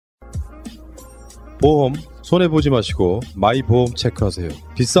보험 손해보지 마시고 마이보험 체크하세요.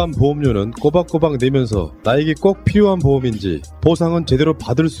 비싼 보험료는 꼬박꼬박 내면서 나에게 꼭 필요한 보험인지 보상은 제대로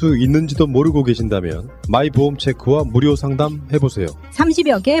받을 수 있는지도 모르고 계신다면 마이보험 체크와 무료 상담 해보세요.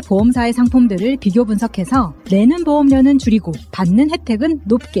 30여 개 보험사의 상품들을 비교 분석해서 내는 보험료는 줄이고 받는 혜택은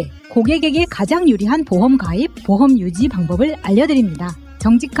높게 고객에게 가장 유리한 보험 가입, 보험 유지 방법을 알려드립니다.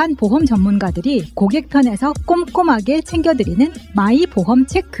 정직한 보험 전문가들이 고객 편에서 꼼꼼하게 챙겨드리는 마이보험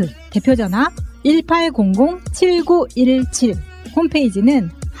체크. 대표전화 1800-7917 홈페이지는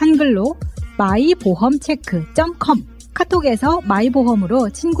한글로 마이보험체크.com 카톡에서 마이보험으로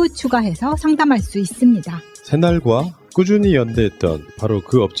친구 추가해서 상담할 수 있습니다. 새날과 꾸준히 연대했던 바로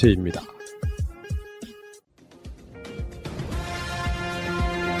그 업체입니다.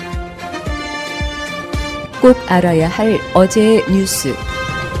 꼭 알아야 할 어제의 뉴스.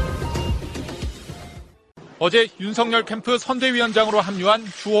 어제 윤석열 캠프 선대위원장으로 합류한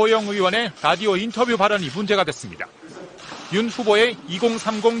주호영 의원의 라디오 인터뷰 발언이 문제가 됐습니다. 윤 후보의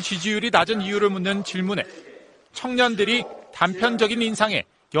 2030 지지율이 낮은 이유를 묻는 질문에 청년들이 단편적인 인상에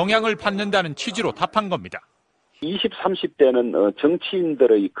영향을 받는다는 취지로 답한 겁니다. 20, 30대는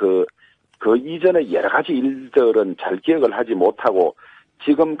정치인들의 그 이전의 여러 가지 일들은 잘 기억을 하지 못하고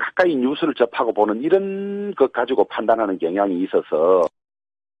지금 가까이 뉴스를 접하고 보는 이런 것 가지고 판단하는 경향이 있어서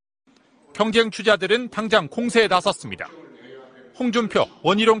경쟁 주자들은 당장 공세에 나섰습니다. 홍준표,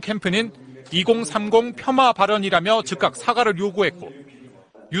 원희룡 캠프는 2030 폄하 발언이라며 즉각 사과를 요구했고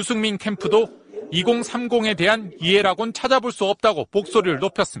유승민 캠프도 2030에 대한 이해라곤 찾아볼 수 없다고 목소리를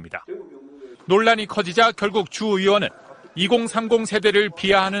높였습니다. 논란이 커지자 결국 주 의원은 2030 세대를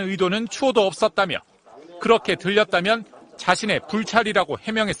비하하는 의도는 추호도 없었다며 그렇게 들렸다면 자신의 불찰이라고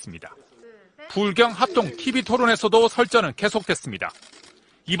해명했습니다. 불경 합동 TV 토론에서도 설전은 계속됐습니다.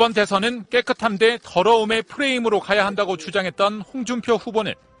 이번 대선은 깨끗함 대 더러움의 프레임으로 가야 한다고 주장했던 홍준표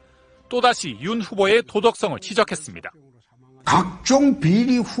후보는 또다시 윤 후보의 도덕성을 지적했습니다. 각종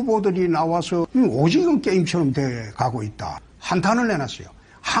비리 후보들이 나와서 오징어 게임처럼 돼가고 있다. 한탄을 내놨어요.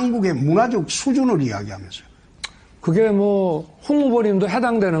 한국의 문화적 수준을 이야기하면서요. 그게 홍 후보님도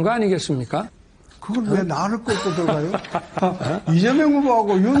해당되는 거 아니겠습니까? 그걸 왜 나를 꺾고 들어가요? 이재명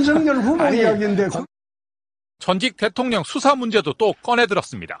후보하고 윤석열 후보 이야기인데. 전직 대통령 수사 문제도 또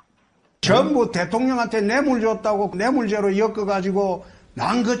꺼내들었습니다. 전부 대통령한테 뇌물 줬다고 뇌물죄로 엮어가지고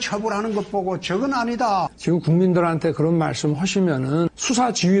난거 처벌하는 것 보고 저건 아니다. 지금 국민들한테 그런 말씀 하시면은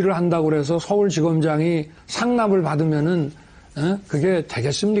수사 지휘를 한다고 그래서 서울지검장이 상납을 받으면은 그게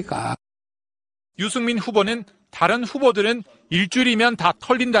되겠습니까? 유승민 후보는 다른 후보들은 일주일이면 다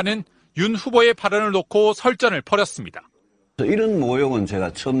털린다는 윤 후보의 발언을 놓고 설전을 벌였습니다. 이런 모욕은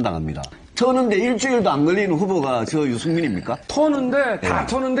제가 처음 당합니다. 터는데 일주일도 안 걸리는 후보가 저 유승민입니까? 터는데 다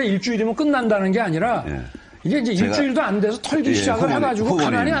터는데 일주일이면 끝난다는 게 아니라 이게 이제 일주일도 안 돼서 털기 시작을 해가지고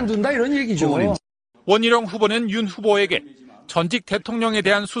가만히 안 둔다 이런 얘기죠. 후보님. 원희룡 후보는 윤 후보에게 전직 대통령에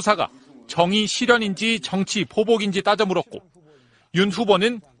대한 수사가 정의 실현인지 정치 보복인지 따져 물었고 윤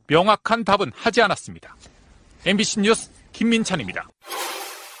후보는 명확한 답은 하지 않았습니다. MBC 뉴스 김민찬입니다.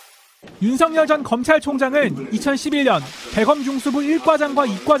 윤석열 전 검찰총장은 2011년 대검중수부 1과장과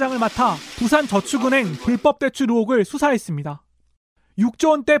 2과장을 맡아 부산저축은행 불법 대출 의혹을 수사했습니다. 6조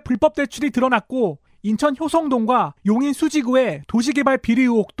원대 불법 대출이 드러났고 인천 효성동과 용인 수지구의 도시개발 비리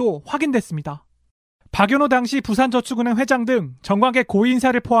의혹도 확인됐습니다. 박연호 당시 부산저축은행 회장 등 정관계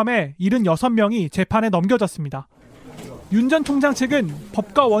고위인사를 포함해 76명이 재판에 넘겨졌습니다. 윤 전 총장 측은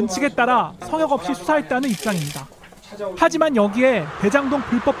법과 원칙에 따라 성역 없이 수사했다는 입장입니다. 하지만 여기에 대장동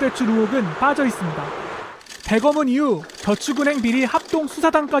불법 대출 의혹은 빠져 있습니다. 대검은 이후 저축은행 비리 합동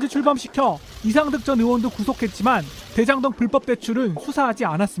수사단까지 출범시켜 이상득 전 의원도 구속했지만 대장동 불법 대출은 수사하지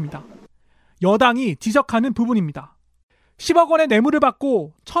않았습니다. 여당이 지적하는 부분입니다. 10억 원의 뇌물을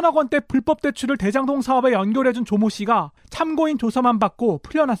받고 1,000억 원대 불법 대출을 대장동 사업에 연결해준 조모 씨가 참고인 조사만 받고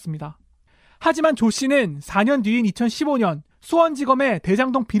풀려났습니다. 하지만 조 씨는 4년 뒤인 2015년 수원지검의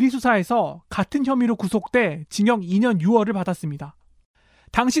대장동 비리 수사에서 같은 혐의로 구속돼 징역 2년 6월을 받았습니다.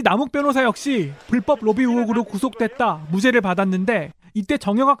 당시 남욱 변호사 역시 불법 로비 의혹으로 구속됐다 무죄를 받았는데 이때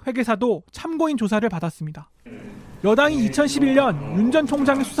정영학 회계사도 참고인 조사를 받았습니다. 여당이 2011년 윤 전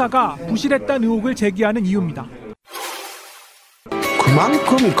총장의 수사가 부실했다는 의혹을 제기하는 이유입니다.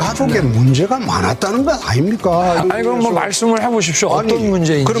 그만큼 가족에 문제가 많았다는 것 아닙니까? 아니 그럼 말씀을 해보십시오. 어떤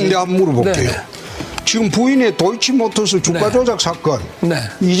문제인지. 그럼 내가 물어볼게요. 네. 지금 부인의 도이치모터스 주가 조작 사건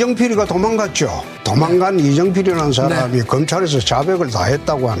이정필이가 도망갔죠. 도망간 이정필이라는 사람이 검찰에서 자백을 다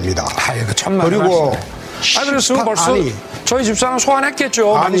했다고 합니다. 이거 천만 그리고 그랬으면 벌써 저희 집사람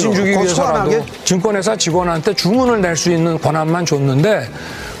소환했겠죠. 망신 주기 위해서라도. 증권회사 직원한테 주문을 낼 수 있는 권한만 줬는데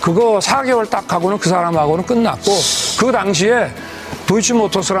그거 4개월 딱 하고는 그 사람하고는 끝났고 그 당시에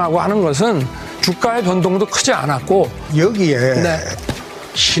도이치모터스라고 하는 것은 주가의 변동도 크지 않았고 여기에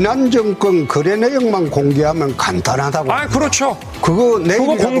신한증권 거래 내역만 공개하면 간단하다고. 그렇죠. 그거 내일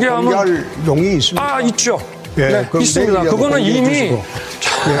공개하면 공개할 용이 있습니다. 있죠. 예, 있습니다. 그거는 이미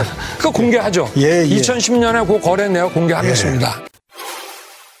그거 공개하죠. 2010년에 그 거래 내역 공개하겠습니다.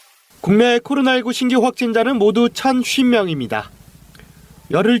 국내 코로나19 신규 확진자는 모두 1,050명입니다.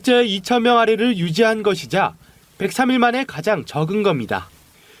 열흘째 2,000명 아래를 유지한 것이자 103일 만에 가장 적은 겁니다.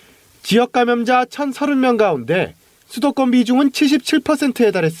 지역 감염자 1,030명 가운데 수도권 비중은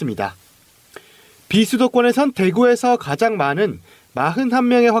 77%에 달했습니다. 비수도권에선 대구에서 가장 많은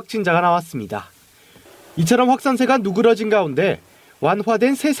 41명의 확진자가 나왔습니다. 이처럼 확산세가 누그러진 가운데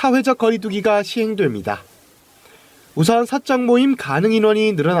완화된 새 사회적 거리두기가 시행됩니다. 우선 사적 모임 가능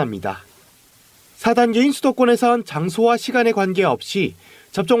인원이 늘어납니다. 4단계인 수도권에선 장소와 시간에 관계없이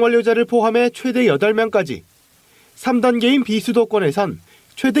접종 완료자를 포함해 최대 8명까지, 3단계인 비수도권에선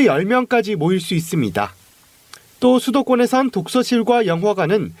최대 10명까지 모일 수 있습니다. 또 수도권에선 독서실과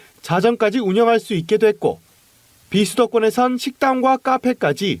영화관은 자정까지 운영할 수 있게 됐고, 비수도권에선 식당과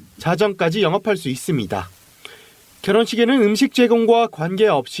카페까지 자정까지 영업할 수 있습니다. 결혼식에는 음식 제공과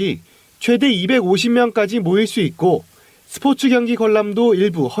관계없이 최대 250명까지 모일 수 있고 스포츠 경기 관람도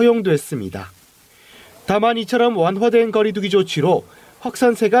일부 허용됐습니다. 다만 이처럼 완화된 거리두기 조치로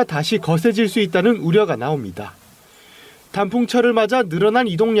확산세가 다시 거세질 수 있다는 우려가 나옵니다. 단풍철을 맞아 늘어난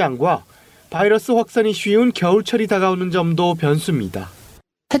이동량과 바이러스 확산이 쉬운 겨울철이 다가오는 점도 변수입니다.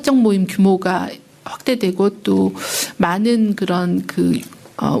 사적 모임 규모가 확대되고 또 많은 그런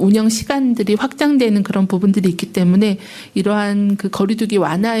운영 시간들이 확장되는 그런 부분들이 있기 때문에 이러한 그 거리두기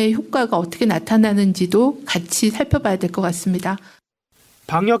완화의 효과가 어떻게 나타나는지도 같이 살펴봐야 될 것 같습니다.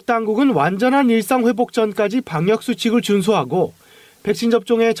 방역 당국은 완전한 일상 회복 전까지 방역 수칙을 준수하고 백신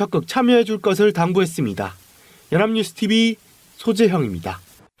접종에 적극 참여해 줄 것을 당부했습니다. 연합뉴스TV 소재형입니다.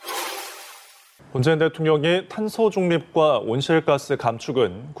 문재인 대통령이 탄소 중립과 온실가스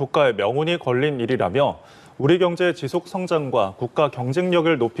감축은 국가의 명운이 걸린 일이라며 우리 경제의 지속 성장과 국가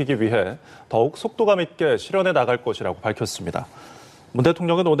경쟁력을 높이기 위해 더욱 속도감 있게 실현해 나갈 것이라고 밝혔습니다. 문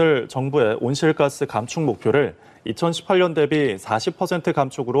대통령은 오늘 정부의 온실가스 감축 목표를 2018년 대비 40%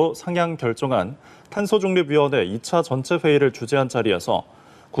 감축으로 상향 결정한 탄소중립위원회 2차 전체 회의를 주재한 자리에서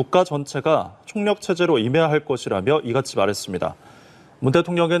국가 전체가 총력체제로 임해야 할 것이라며 이같이 말했습니다. 문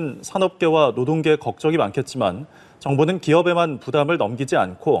대통령은 산업계와 노동계의 걱정이 많겠지만 정부는 기업에만 부담을 넘기지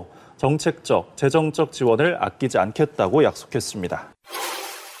않고 정책적, 재정적 지원을 아끼지 않겠다고 약속했습니다.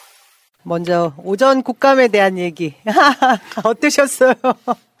 먼저 오전 국감에 대한 얘기 어떠셨어요?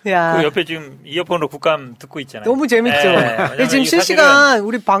 야. 그 옆에 지금 이어폰으로 국감 듣고 있잖아요. 너무 재밌죠. 네, 지금 실시간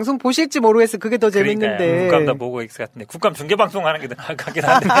우리 방송 보실지 모르겠어요. 그게 더 재밌는데. 국감 다 보고 있을 것 같은데 국감 중계 방송 하는 게 더 나을 것 같긴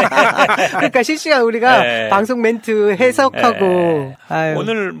한데. 그러니까 실시간 우리가 방송 멘트 해석하고.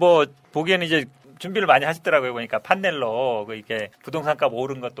 오늘 뭐 보기에는 이제 준비를 많이 하시더라고요. 보니까 판넬로 이렇게 부동산값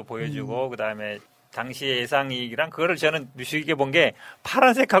오른 것도 보여주고 그다음에 당시 예상이익이랑 그거를 저는 유식있게 본 게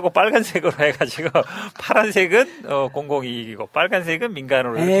파란색하고 빨간색으로 해가지고 파란색은 공공이익이고 빨간색은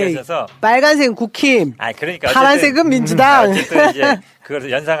민간으로 이렇게 해서 빨간색은 국힘, 그러니까 파란색은 민주당. 어쨌든 이제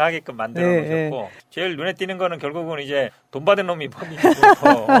그걸 연상하게끔 만들어 놓으셨고 제일 눈에 띄는 거는 결국은 이제 돈 받은 놈이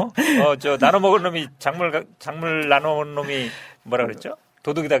범인이고 저 나눠 먹은 놈이 작물 나눠 먹은 놈이 뭐라 그랬죠?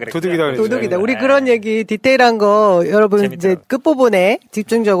 도둑이다 그랬죠. 도둑이다. 우리 그런 얘기 디테일한 거 여러분 재밌더라고요. 이제 끝부분에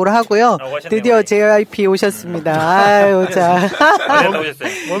집중적으로 하고요. 드디어 JYP 오셨습니다. 아유, 자.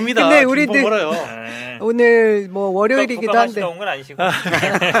 뭡니다. 근데 우리들 오늘 뭐 월요일이기도 한데. 온 건 아니시고.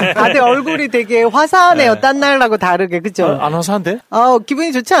 다들 얼굴이 되게 화사하네요. 딴 날하고 다르게. 그죠? 안 화사한데?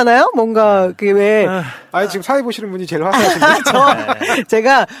 기분이 좋지 않아요? 뭔가 그게 왜. 지금 사회 보시는 분이 제일 화사하신데.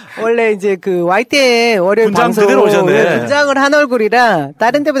 제가 원래 이제 그 YTN 월요일 분장 방송 그대로 오셨네. 분장을 한 얼굴이라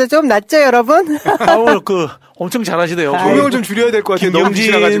다른 데보다 좀 낫죠, 여러분? 엄청 잘하시대요. 조명을 좀 줄여야 될 것 같아요.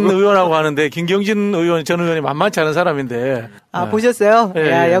 김경진 의원하고 하는데 김경진 의원 전 의원이 만만치 않은 사람인데. 보셨어요?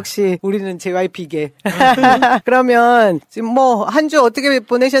 야, 역시 우리는 JYP계. 그러면 지금 뭐 한 주 어떻게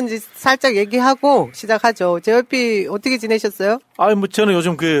보내셨는지 살짝 얘기하고 시작하죠. JYP 어떻게 지내셨어요? 뭐 저는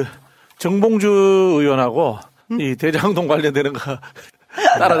요즘 정봉주 의원하고 이 대장동 관련되는 거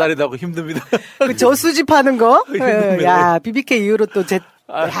따라다니다고 힘듭니다. 저 수집하는 거? 야, BBK 이후로 또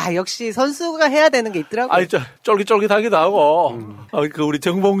역시 선수가 해야 되는 게 있더라고요. 쫄깃쫄깃하기도 하고, 우리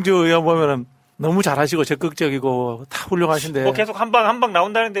정봉주 의원 보면은 너무 잘하시고 적극적이고 다 훌륭하신데. 뭐 계속 한 방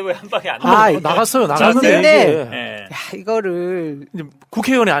나온다는데 왜 한 방이 안 나와요? 나갔는데. 이거를.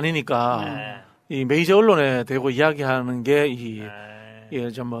 국회의원이 아니니까 이 메이저 언론에 대고 이야기하는 게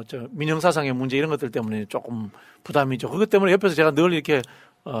민영사상의 문제 이런 것들 때문에 조금 부담이죠. 그것 때문에 옆에서 제가 늘 이렇게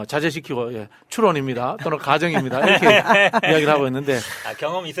자제시키고 추론입니다. 또는 가정입니다. 이렇게 이야기를 하고 있는데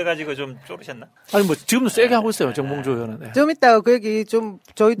경험이 있어가지고 좀 쫄으셨나? 아니 뭐 지금도 세게 하고 있어요. 정봉주 의원은. 네. 좀 이따 그 얘기 좀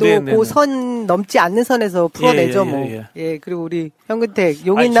저희도 그 선 넘지 않는 선에서 풀어내죠. 그리고 우리 현근택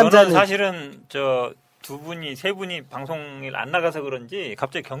용인 남자는 저는 사실은 세 분이 방송일 안 나가서 그런지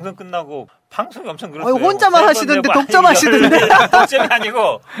갑자기 경선 끝나고 방송이 엄청 그렇어요. 혼자만 하시던데 독점하시던데. 독점이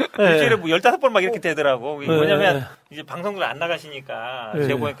아니고 일주일에 뭐 15번 막 이렇게 되더라고. 뭐냐면 이제 방송을 안 나가시니까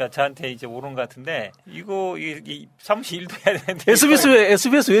제가 보니까 저한테 이제 오른 것 같은데 이거 이 사무실 일도 해야 되는데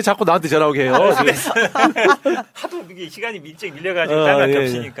SBS 왜 자꾸 나한테 전화 오게 해요? 하도 이게 시간이 일찍 밀려가지고 다른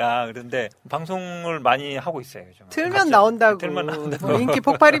겹치니까 그런데 방송을 많이 하고 있어요. 요즘. 틀면 나온다고. 인기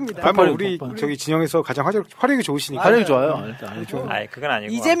폭발입니다. 우리 저기 진영에서 가장 화력이 좋으시니까. 화력이 좋아요. 아니 그건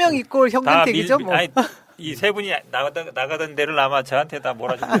아니고. 이재명 있고 현근택이죠. 이 세 분이 나가던 데를 아마 저한테 다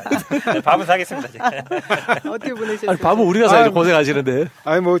몰아준 거예요. 밥은 사겠습니다. 어떻게 보내셨어요? 아니, 밥은 우리가 사야죠. 고생하시는데.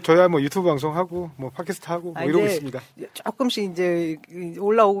 저야 유튜브 방송하고 팟캐스트 하고 이러고 있습니다. 조금씩 이제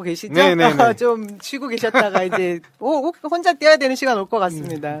올라오고 계시죠? 네네네. 좀 쉬고 계셨다가 이제 혼자 뛰어야 되는 시간 올 것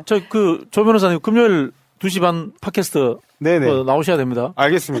같습니다. 조 변호사님 금요일 2시 반 팟캐스트 나오셔야 됩니다.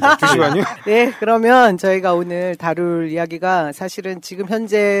 알겠습니다. 2시 반이요? 네, 그러면 저희가 오늘 다룰 이야기가 사실은 지금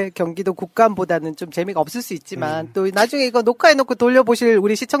현재 경기도 국감보다는 좀 재미가 없을 수 있지만 또 나중에 이거 녹화해놓고 돌려보실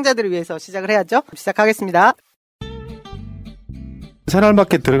우리 시청자들을 위해서 시작을 해야죠. 시작하겠습니다.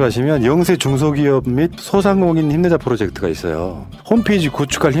 새날마켓 들어가시면 영세 중소기업 및 소상공인 힘내자 프로젝트가 있어요. 홈페이지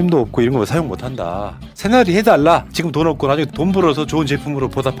구축할 힘도 없고 이런 거 사용 못한다. 새날이 해달라. 지금 돈 없고 나중에 돈 벌어서 좋은 제품으로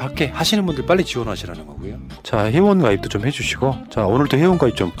보답할게 하시는 분들 빨리 지원하시라는 거고요. 자, 회원 가입도 좀 해주시고, 자, 오늘도 회원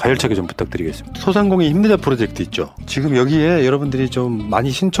가입 좀 가열차게 좀 부탁드리겠습니다. 소상공인 힘내자 프로젝트 있죠. 지금 여기에 여러분들이 좀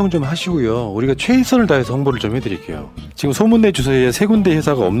많이 신청 좀 하시고요. 우리가 최선을 다해서 홍보를 좀 해드릴게요. 지금 소문내 주소에 3군데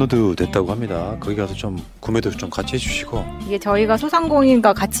회사가 업로드 됐다고 합니다. 거기 가서 좀 구매도 좀 같이 해주시고. 이게 저희가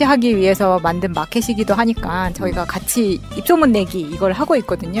소상공인과 같이 하기 위해서 만든 마켓이기도 하니까 저희가 같이 입소문 내기 이걸 하고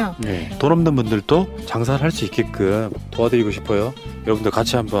있거든요. 네, 돈 없는 분들도 장사를 할 수 있게끔 도와드리고 싶어요. 여러분들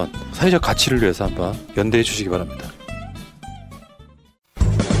같이 한번 사회적 가치를 위해서 한번 연대해 주시기 바랍니다.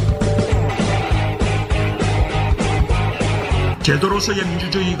 제도로서의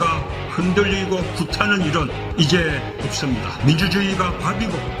민주주의가 흔들리고 구타는 일은 이제 없습니다. 민주주의가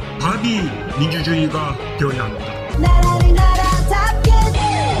밥이고 밥이 민주주의가 되어야 합니다.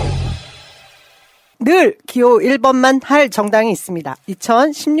 늘 기호 1번만 할 정당이 있습니다.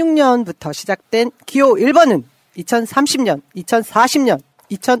 2016년부터 시작된 기호 1번은 2030년, 2040년,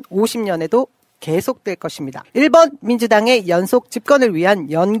 2050년에도 계속될 것입니다. 1번 민주당의 연속 집권을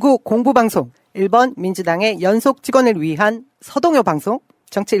위한 연구 공부방송, 1번 민주당의 연속 집권을 위한 서동요 방송,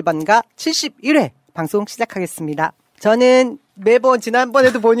 정치 1번가 71회 방송 시작하겠습니다. 저는 매번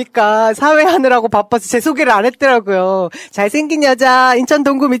지난번에도 보니까 사회하느라고 바빠서 제 소개를 안 했더라고요. 잘생긴 여자 인천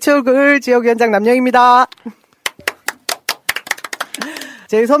동구 미추홀 지역위원장 남영입니다.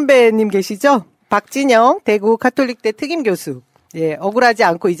 제 선배님 계시죠? 박진영 대구 가톨릭대 특임교수. 예, 억울하지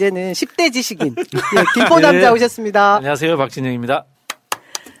않고 이제는 10대 지식인. 예, 김포남자 오셨습니다. 안녕하세요, 박진영입니다.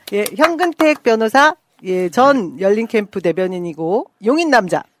 예, 현근택 변호사, 예, 전 열린캠프 대변인이고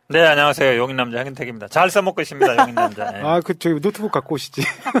용인남자. 네, 안녕하세요. 용인남자 현근택입니다. 잘 써먹고 있습니다, 용인남자. 네. 저희 노트북 갖고 오시지.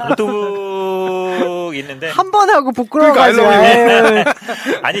 노트북 있는데. 한 번 하고 부끄러워가지고.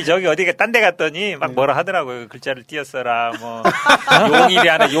 아니, 저기 어디가 딴 데 갔더니 막 뭐라 하더라고요. 글자를 띄었어라, 뭐. 용일이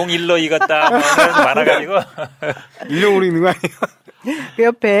하나, 용일로 익었다, 뭐. 많아가지고. 일용으로 읽는 거 아니에요? 그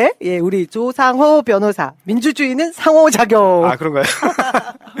옆에, 예, 우리 조상호 변호사. 민주주의는 상호작용. 아, 그런가요?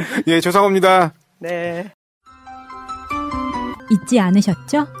 예, 조상호입니다. 네. 잊지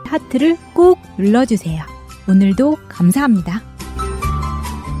않으셨죠? 하트를 꼭 눌러주세요. 오늘도 감사합니다.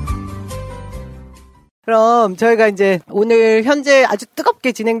 그럼 저희가 이제 오늘 현재 아주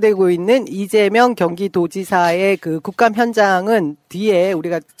뜨겁게 진행되고 있는 이재명 경기도지사의 그 국감 현장은 뒤에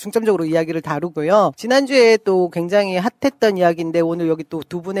우리가 중점적으로 이야기를 다루고요. 지난주에 또 굉장히 핫했던 이야기인데 오늘 여기 또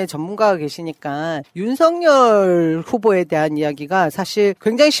두 분의 전문가가 계시니까 윤석열 후보에 대한 이야기가 사실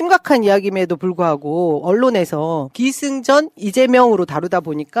굉장히 심각한 이야기임에도 불구하고 언론에서 기승전 이재명으로 다루다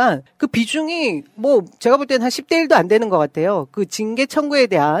보니까 그 비중이 뭐 제가 볼 때는 한 10대 1도 안 되는 것 같아요. 그 징계 청구에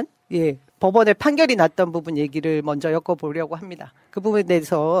대한 법원의 판결이 났던 부분 얘기를 먼저 엮어보려고 합니다. 그 부분에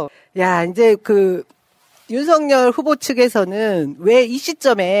대해서 이제 그 윤석열 후보 측에서는 왜 이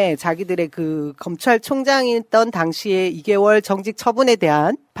시점에 자기들의 그 검찰총장이었던 당시에 2개월 정직 처분에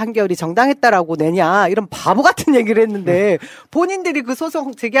대한 판결이 정당했다라고 내냐 이런 바보 같은 얘기를 했는데 본인들이 그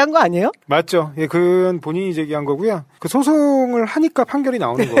소송 제기한 거 아니에요? 맞죠. 예, 그건 본인이 제기한 거고요. 그 소송을 하니까 판결이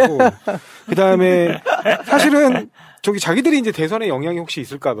나오는 거고 그 다음에 사실은 자기들이 이제 대선에 영향이 혹시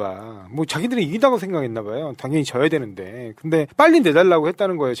있을까봐 뭐 자기들이 이긴다고 생각했나 봐요. 당연히 져야 되는데 근데 빨리 내달라고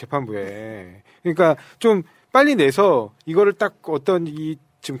했다는 거예요 재판부에. 그러니까 좀 빨리 내서 이거를 딱 어떤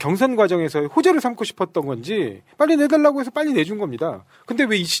지금 경선 과정에서 호재를 삼고 싶었던 건지 빨리 내달라고 해서 빨리 내준 겁니다. 근데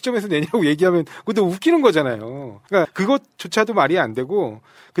왜 이 시점에서 내냐고 얘기하면 그것도 웃기는 거잖아요. 그러니까 그것조차도 말이 안 되고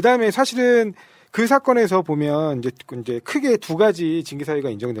그 다음에 사실은 그 사건에서 보면 이제 크게 두 가지 징계 사유가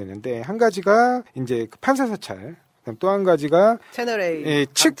인정되는데 한 가지가 이제 판사 사찰, 그다음 또 한 가지가 채널A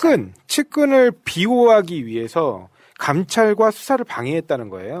측근을 비호하기 위해서 감찰과 수사를 방해했다는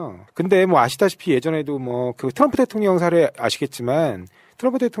거예요. 근데 뭐 아시다시피 예전에도 뭐 그 트럼프 대통령 사례 아시겠지만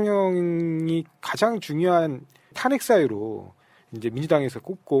트럼프 대통령이 가장 중요한 탄핵 사유로 이제 민주당에서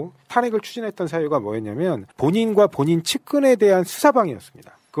꼽고 탄핵을 추진했던 사유가 뭐였냐면 본인과 본인 측근에 대한 수사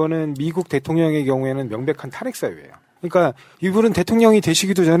방해였습니다. 그거는 미국 대통령의 경우에는 명백한 탄핵 사유예요. 그러니까 이분은 대통령이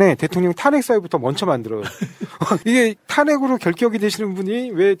되시기도 전에 대통령 탄핵 사유부터 먼저 만들어요. 이게 탄핵으로 결격이 되시는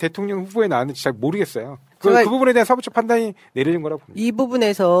분이 왜 대통령 후보에 나왔는지 잘 모르겠어요. 그 부분에 대한 사법적 판단이 내려진 거라고 봅니다. 이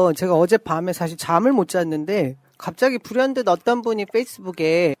부분에서 제가 어젯밤에 사실 잠을 못 잤는데 갑자기 불현듯 어떤 분이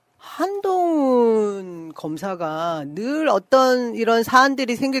페이스북에 한동훈 검사가 늘 어떤 이런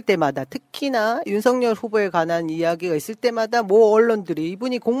사안들이 생길 때마다 특히나 윤석열 후보에 관한 이야기가 있을 때마다 모 언론들이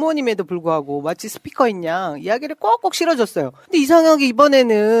이분이 공무원임에도 불구하고 마치 스피커인 양 이야기를 꼭꼭 실어줬어요. 근데 이상하게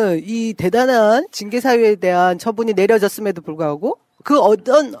이번에는 이 대단한 징계 사유에 대한 처분이 내려졌음에도 불구하고 그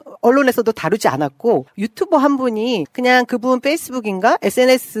어떤 언론에서도 다루지 않았고 유튜버 한 분이 그냥 그분 페이스북인가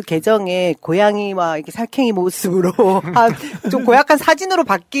SNS 계정에 고양이와 이렇게 살쾡이 모습으로 좀 고약한 사진으로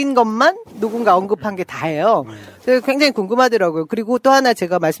바뀐 것만 누군가 언급한 게 다예요. 그래서 굉장히 궁금하더라고요. 그리고 또 하나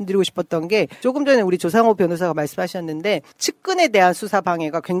제가 말씀드리고 싶었던 게 조금 전에 우리 조상호 변호사가 말씀하셨는데 측근에 대한 수사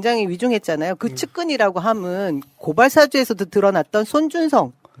방해가 굉장히 위중했잖아요. 그 측근이라고 함은 고발 사주에서도 드러났던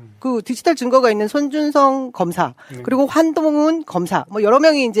손준성 그 디지털 증거가 있는 손준성 검사 그리고 한동훈 검사 뭐 여러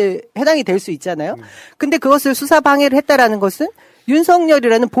명이 이제 해당이 될 수 있잖아요. 근데 그것을 수사 방해를 했다라는 것은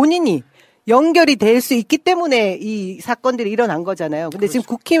윤석열이라는 본인이 연결이 될 수 있기 때문에 이 사건들이 일어난 거잖아요. 근데 지금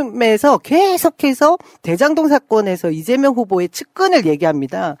국힘에서 계속해서 대장동 사건에서 이재명 후보의 측근을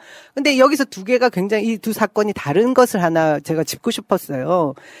얘기합니다. 근데 여기서 두 개가 굉장히 이 두 사건이 다른 것을 하나 제가 짚고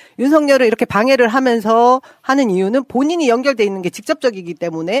싶었어요. 윤석열을 이렇게 방해를 하면서 하는 이유는 본인이 연결돼 있는 게 직접적이기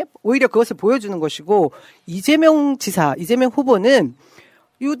때문에 오히려 그것을 보여주는 것이고 이재명 후보는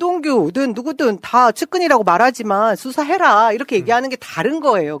유동규든 누구든 다 측근이라고 말하지만 수사해라 이렇게 얘기하는 게 다른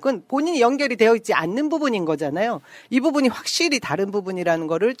거예요. 그건 본인이 연결이 되어 있지 않는 부분인 거잖아요. 이 부분이 확실히 다른 부분이라는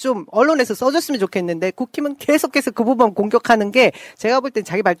거를 좀 언론에서 써줬으면 좋겠는데 국힘은 계속해서 그 부분 공격하는 게 제가 볼 땐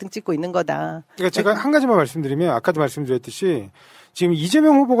자기 발등 찍고 있는 거다. 그러니까 제가 한 가지만 말씀드리면 아까도 말씀드렸듯이 지금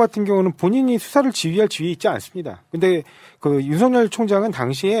이재명 후보 같은 경우는 본인이 수사를 지휘할 지위에 있지 않습니다. 근데 그 윤석열 총장은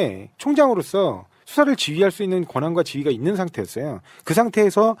당시에 총장으로서 수사를 지휘할 수 있는 권한과 지위가 있는 상태였어요. 그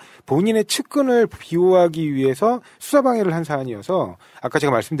상태에서 본인의 측근을 비호하기 위해서 수사 방해를 한 사안이어서 아까 제가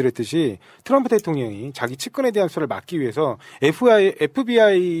말씀드렸듯이 트럼프 대통령이 자기 측근에 대한 수사를 막기 위해서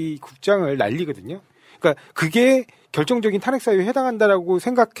FBI 국장을 날리거든요. 그러니까 그게 결정적인 탄핵 사유에 해당한다라고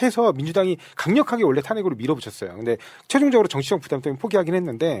생각해서 민주당이 강력하게 원래 탄핵으로 밀어붙였어요. 근데 최종적으로 정치적 부담 때문에 포기하긴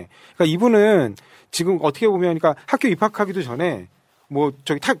했는데, 그러니까 이분은 지금 어떻게 보면 그러니까 학교 입학하기도 전에 뭐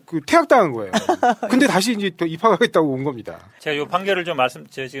퇴학당한 거예요. 근데 다시 이제 또 입학하겠다고 온 겁니다. 제가 이 판결을 제가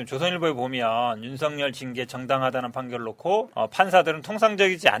지금 조선일보에 보면 윤석열 징계 정당하다는 판결을 놓고 판사들은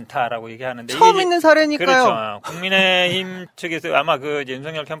통상적이지 않다라고 얘기하는데 처음 있는 사례니까요. 그렇죠. 국민의힘 측에서 아마 이제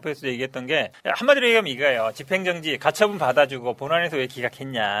윤석열 캠프에서 얘기했던 게 한마디로 얘기하면 이거예요. 집행정지 가처분 받아주고 본안에서 왜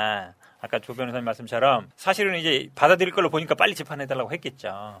기각했냐. 아까 조 변호사님 말씀처럼 사실은 이제 받아들일 걸로 보니까 빨리 재판해달라고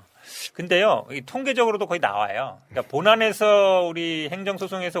했겠죠. 근데요, 통계적으로도 거의 나와요. 그러니까 본안에서 우리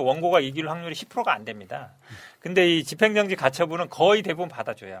행정소송에서 원고가 이길 확률이 10%가 안 됩니다. 근데 이 집행정지 가처분은 거의 대부분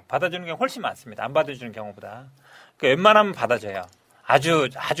받아줘요. 받아주는 게 훨씬 많습니다. 안 받아주는 경우보다. 그러니까 웬만하면 받아줘요. 아주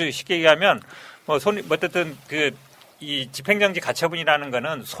쉽게 얘기하면 어쨌든 이 집행정지 가처분이라는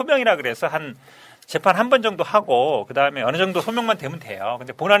거는 소명이라 그래서 재판 한 번 정도 하고 그다음에 어느 정도 소명만 되면 돼요.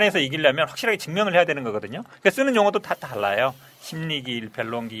 근데 본안에서 이기려면 확실하게 증명을 해야 되는 거거든요. 그러니까 쓰는 용어도 다 달라요. 심리기일,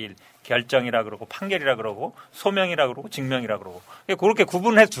 변론기일, 결정이라 그러고 판결이라 그러고 소명이라 그러고 증명이라 그러고 그렇게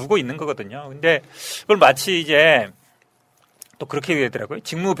구분해 두고 있는 거거든요. 근데 그걸 마치 이제 또 그렇게 되더라고요.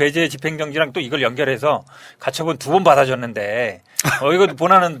 직무 배제 집행정지랑 또 이걸 연결해서 가처분 2번 받아줬는데 이거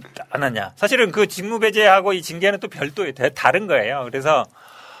본안은 안 하냐. 사실은 그 직무 배제하고 이 징계는 또 별도의 다른 거예요. 그래서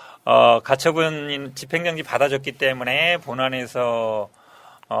가처분 집행정지 받아줬기 때문에 본안에서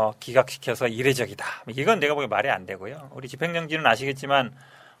기각시켜서 이례적이다. 이건 내가 보기엔 말이 안 되고요. 우리 집행정지는 아시겠지만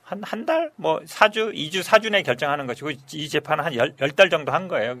한 달, 4주, 2주, 4주 내에 결정하는 것이고 이 재판은 한 10달 정도 한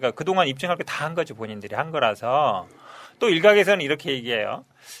거예요. 그러니까 그동안 입증할 게 다 한 거죠. 본인들이 한 거라서. 또 일각에서는 이렇게 얘기해요.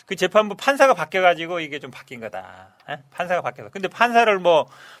 그 재판부 판사가 바뀌어가지고 이게 좀 바뀐 거다. 판사가 바뀌어서. 근데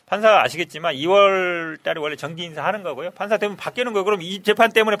판사가 아시겠지만 2월 달에 원래 정기 인사하는 거고요. 판사 되면 바뀌는 거예요. 그럼 이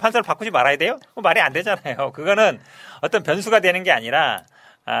재판 때문에 판사를 바꾸지 말아야 돼요? 말이 안 되잖아요. 그거는 어떤 변수가 되는 게 아니라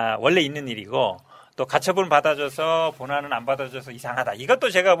원래 있는 일이고 또 가처분 받아줘서 본안은 안 받아줘서 이상하다.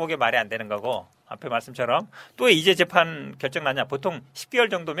 이것도 제가 보기에 말이 안 되는 거고 앞에 말씀처럼 또 왜 이제 재판 결정 나냐. 보통 10개월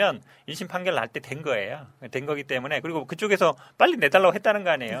정도면 1심 판결 날 때 된 거예요. 된 거기 때문에 그리고 그쪽에서 빨리 내달라고 했다는 거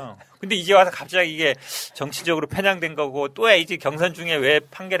아니에요. 근데 이제 와서 갑자기 이게 정치적으로 편향된 거고 또 이제 경선 중에 왜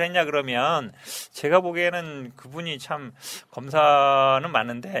판결했냐 그러면 제가 보기에는 그분이 참 검사는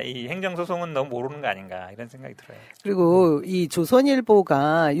맞는데 이 행정소송은 너무 모르는 거 아닌가 이런 생각이 들어요. 그리고 이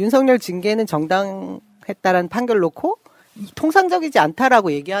조선일보가 윤석열 징계는 정당했다라는 판결 놓고 통상적이지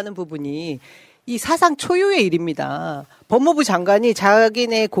않다라고 얘기하는 부분이 이 사상 초유의 일입니다. 법무부 장관이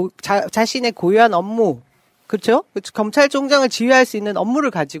자신의 고유한 업무, 그렇죠? 검찰총장을 지휘할 수 있는 업무를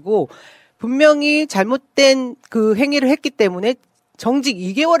가지고 분명히 잘못된 그 행위를 했기 때문에 정직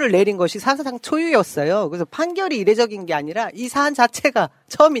 2개월을 내린 것이 사상 초유였어요. 그래서 판결이 이례적인 게 아니라 이 사안 자체가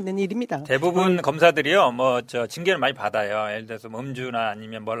처음 있는 일입니다. 대부분 검사들이요, 징계를 많이 받아요. 예를 들어서 음주나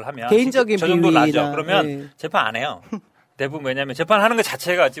아니면 뭘 하면 개인적인 저 정도 비위나, 나죠. 그러면 네. 재판 안 해요. 대부분 왜냐하면 재판하는 것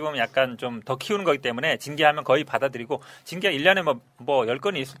자체가 어찌 보면 약간 좀 더 키우는 거기 때문에 징계하면 거의 받아들이고 징계가 1년에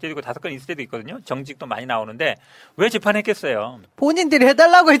 10건이 있을 때도 있고 5건이 있을 때도 있거든요. 정직도 많이 나오는데 왜 재판했겠어요? 본인들이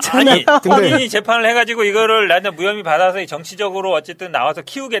해달라고 했잖아요. 아니, 본인이 재판을 해가지고 이거를 나는 무혐의 받아서 정치적으로 어쨌든 나와서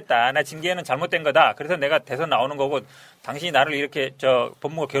키우겠다. 나 징계는 잘못된 거다. 그래서 내가 대선 나오는 거고 당신이 나를 이렇게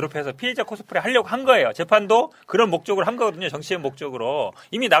법무가 괴롭혀서 피해자 코스프레 하려고 한 거예요. 재판도 그런 목적으로 한 거거든요. 정치의 목적으로.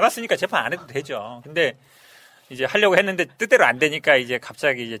 이미 나갔으니까 재판 안 해도 되죠. 근데 이제 하려고 했는데 뜻대로 안 되니까 이제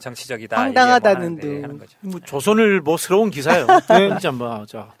갑자기 이제 정치적이다. 황당하다는 하는 거죠. 조선일보스러운 기사예요.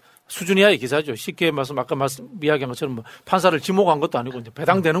 진짜 수준 이하의 기사죠. 쉽게 아까 이야기한 것처럼 판사를 지목한 것도 아니고 이제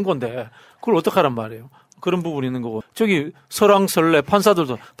배당되는 건데 그걸 어떡하란 말이에요. 그런 부분이 있는 거고. 저기 설왕설래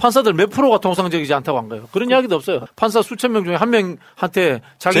판사들 몇 프로가 통상적이지 않다고 한 거예요. 그런 이야기도 없어요. 판사 수천 명 중에 한 명한테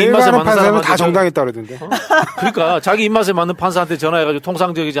자기 입맛에 맞는 사람한테 다 정당했다 그러던데. 그러니까 자기 입맛에 맞는 판사한테 전화해가지고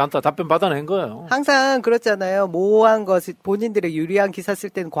통상적이지 않다 답변 받아낸 거예요. 항상 그렇잖아요. 모호한 것이 본인들의 유리한 기사 쓸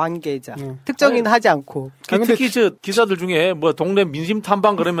때는 관계자. 특정인 하지 않고. 특히 기사들 중에 동네 민심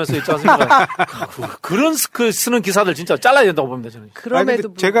탐방 그러면서 있지 않습니까? 그런 쓰는 기사들 진짜 잘라야 된다고 봅니다, 저는.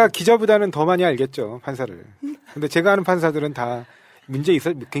 그럼에도 제가 기자보다는 더 많이 알겠죠, 판사를. 근데 제가 아는 판사들은 다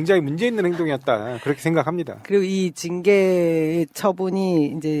굉장히 문제 있는 행동이었다. 그렇게 생각합니다. 그리고 이 징계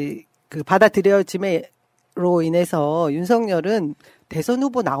처분이 이제 받아들여짐으로 인해서 윤석열은 대선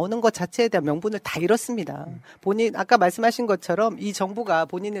후보 나오는 것 자체에 대한 명분을 다 잃었습니다. 본인 아까 말씀하신 것처럼 이 정부가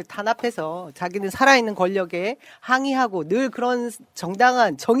본인을 탄압해서 자기는 살아있는 권력에 항의하고 늘 그런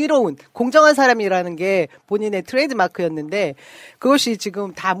정당한 정의로운 공정한 사람이라는 게 본인의 트레이드마크였는데 그것이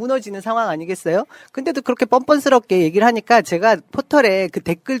지금 다 무너지는 상황 아니겠어요? 근데도 그렇게 뻔뻔스럽게 얘기를 하니까 제가 포털에 그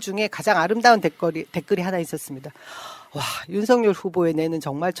댓글 중에 가장 아름다운 댓글이 하나 있었습니다. 와, 윤석열 후보의 뇌는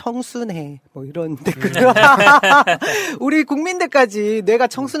정말 청순해. 이런 댓글. 우리 국민들까지 뇌가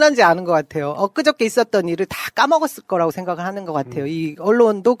청순한지 아는 것 같아요. 엊그저께 있었던 일을 다 까먹었을 거라고 생각을 하는 것 같아요. 이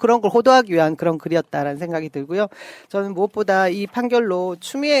언론도 그런 걸 호도하기 위한 그런 글이었다라는 생각이 들고요. 저는 무엇보다 이 판결로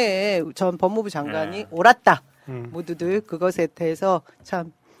추미애 전 법무부 장관이 옳았다. 모두들 그것에 대해서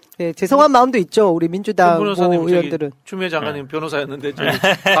참 죄송한 마음도 있죠. 우리 민주당 의원들은. 추미애 장관님 변호사였는데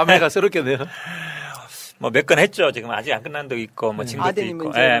감회가 새롭겠네요. 몇 건 했죠. 지금 아직 안 끝난 데도 있고, 징계도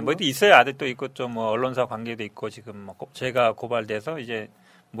있고. 있어요. 아들도 있고, 언론사 관계도 있고, 지금 제가 고발돼서 이제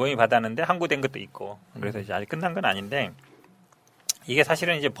모형이 받았는데 항고된 것도 있고. 그래서 이제 아직 끝난 건 아닌데, 이게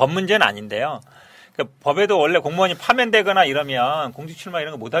사실은 이제 법 문제는 아닌데요. 그러니까 법에도 원래 공무원이 파면되거나 이러면 공직 출마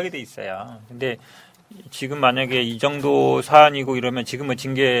이런 거 못 하게 돼 있어요. 근데 지금 만약에 이 정도 사안이고 이러면 지금은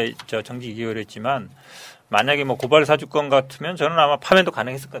징계, 정직 2개월 했지만, 만약에 고발 사주권 같으면 저는 아마 파면도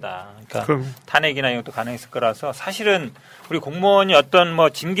가능했을 거다. 그러니까 탄핵이나 이런 것도 가능했을 거라서 사실은 우리 공무원이 어떤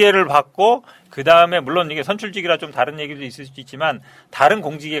징계를 받고 그 다음에 물론 이게 선출직이라 좀 다른 얘기도 있을 수 있지만 다른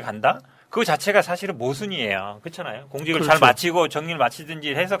공직에 간다? 그 자체가 사실은 모순이에요. 그렇잖아요. 공직을 잘 마치고 정리를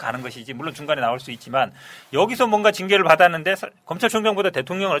마치든지 해서 가는 것이지 물론 중간에 나올 수 있지만 여기서 뭔가 징계를 받았는데 검찰총장보다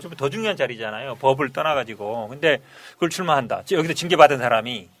대통령은 어차피 더 중요한 자리잖아요. 법을 떠나가지고. 근데 그걸 출마한다. 여기서 징계받은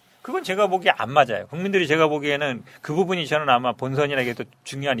사람이 그건 제가 보기에 안 맞아요. 국민들이 제가 보기에는 그 부분이 저는 아마 본선이나 이게 또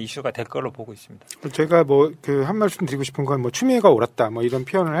중요한 이슈가 될 걸로 보고 있습니다. 제가 한 말씀 드리고 싶은 건 추미애가 옳았다 이런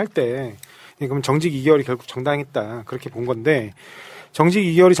표현을 할 때 그럼 정직 2개월이 결국 정당했다 그렇게 본 건데 정직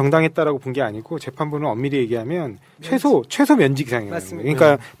 2개월이 정당했다라고 본 게 아니고 재판부는 엄밀히 얘기하면 최소 면직 이상이에요.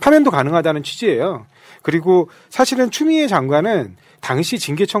 그러니까 파면도 가능하다는 취지예요. 그리고 사실은 추미애 장관은 당시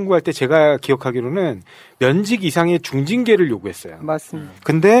징계 청구할 때 제가 기억하기로는 면직 이상의 중징계를 요구했어요. 맞습니다.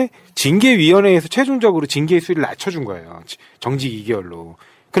 근데 징계위원회에서 최종적으로 징계 수위를 낮춰준 거예요. 정직 2개월로.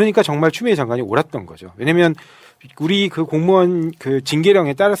 그러니까 정말 추미애 장관이 옳았던 거죠. 왜냐면 우리 그 공무원 그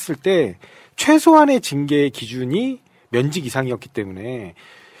징계령에 따랐을 때 최소한의 징계 기준이 면직 이상이었기 때문에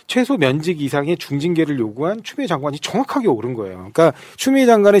최소 면직 이상의 중징계를 요구한 추미애 장관이 정확하게 옳은 거예요. 그러니까 추미애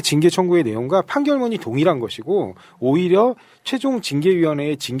장관의 징계 청구의 내용과 판결문이 동일한 것이고 오히려 최종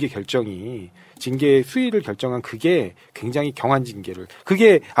징계위원회의 징계 결정이 징계 수위를 결정한 그게 굉장히 경한 징계를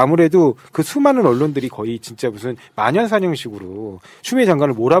그게 아무래도 그 수많은 언론들이 거의 진짜 무슨 만연사냥식으로 추미애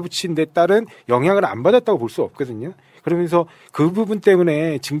장관을 몰아붙인 데 따른 영향을 안 받았다고 볼 수 없거든요. 그러면서 그 부분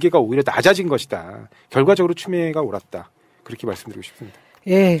때문에 징계가 오히려 낮아진 것이다. 결과적으로 추미애가 옳았다. 그렇게 말씀드리고 싶습니다.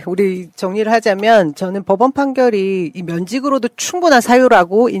 예, 우리 정리를 하자면 저는 법원 판결이 이 면직으로도 충분한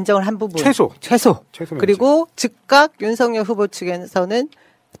사유라고 인정을 한 부분. 최소 면직. 그리고 즉각 윤석열 후보 측에서는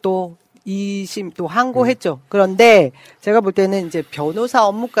또 2심 또 항고했죠. 그런데 제가 볼 때는 이제 변호사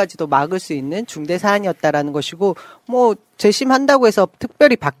업무까지도 막을 수 있는 중대 사안이었다라는 것이고 뭐 재심한다고 해서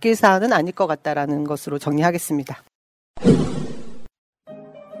특별히 바뀔 사안은 아닐 것 같다라는 것으로 정리하겠습니다.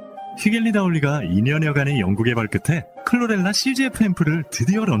 휴겔리다올리가 2년여간의 연구개발 끝에 클로렐라 CGF 앰플을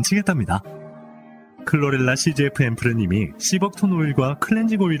드디어 런칭했답니다. 클로렐라 CGF 앰플은 이미 시벅톤 오일과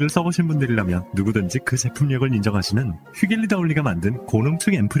클렌징 오일을 써보신 분들이라면 누구든지 그 제품력을 인정하시는 휴겔리다올리가 만든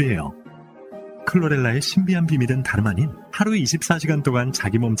고농축 앰플이에요. 클로렐라의 신비한 비밀은 다름 아닌 하루 24시간 동안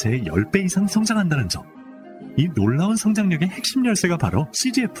자기 몸체의 10배 이상 성장한다는 점. 이 놀라운 성장력의 핵심 열쇠가 바로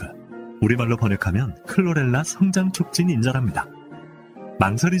CGF. 우리말로 번역하면 클로렐라 성장 촉진 인자랍니다.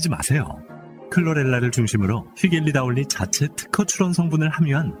 망설이지 마세요. 클로렐라를 중심으로 휴겔리다올리 자체 특허 출원 성분을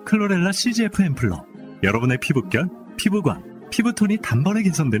함유한 클로렐라 CGF 앰플러. 여러분의 피부결, 피부광, 피부톤이 단번에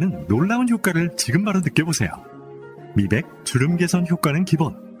개선되는 놀라운 효과를 지금 바로 느껴보세요. 미백, 주름 개선 효과는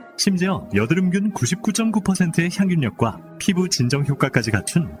기본. 심지어 여드름균 99.9%의 향균력과 피부 진정 효과까지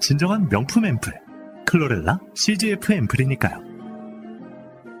갖춘 진정한 명품 앰플. 클로렐라 CGF 앰플이니까요.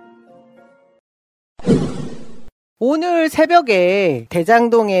 오늘 새벽에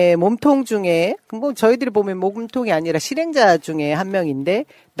대장동의 몸통 중에 뭐 저희들이 보면 몸통이 아니라 실행자 중에 한 명인데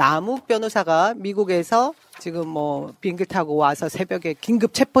남욱 변호사가 미국에서 지금 뭐 비행기 타고 와서 새벽에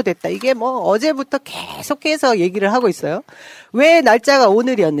긴급 체포됐다. 이게 뭐 어제부터 계속해서 얘기를 하고 있어요. 왜 날짜가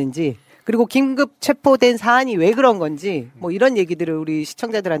오늘이었는지 그리고 긴급 체포된 사안이 왜 그런 건지 뭐 이런 얘기들을 우리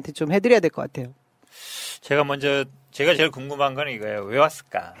시청자들한테 좀 해드려야 될 것 같아요. 제가 제일 궁금한 건 이거예요. 왜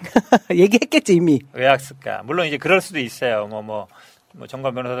왔을까? 얘기했겠지 이미. 왜 왔을까? 물론 이제 그럴 수도 있어요.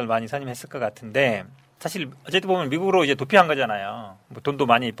 정관 변호사들 많이 선임했을 것 같은데 사실 어쨌든 보면 미국으로 이제 도피한 거잖아요. 뭐 돈도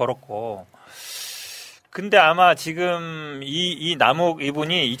많이 벌었고. 근데 아마 지금 이 남욱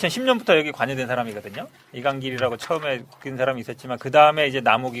이분이 2010년부터 여기 관여된 사람이거든요. 이강길이라고 처음에 그 사람이 있었지만 그 다음에 이제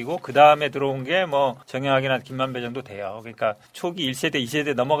남욱이고 그 다음에 들어온 게 뭐 정영학이나 김만배 정도 돼요. 그러니까 초기 1세대,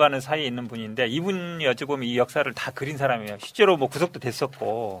 2세대 넘어가는 사이에 있는 분인데 이분이 어찌 보면 이 역사를 다 그린 사람이에요. 실제로 뭐 구속도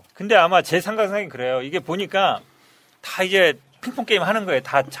됐었고. 근데 아마 제 생각이 그래요. 이게 보니까 다 이제 핑퐁 게임 하는 거예요.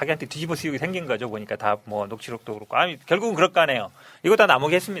 다 자기한테 뒤집어 쓰이게 생긴 거죠. 보니까 다 뭐 녹취록도 그렇고. 아니 결국은 그럴 거 아니에요. 이거 다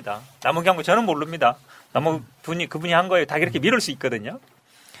남욱이 했습니다. 남욱이 한 거 저는 모릅니다. 그분이 한 거예요. 다 이렇게 미룰 수 있거든요.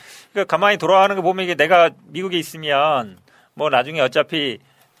 그러니까 가만히 돌아가는 거 보면 이게 내가 미국에 있으면 뭐 나중에 어차피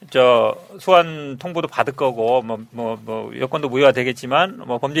소환 통보도 받을 거고 뭐 여권도 무효화 되겠지만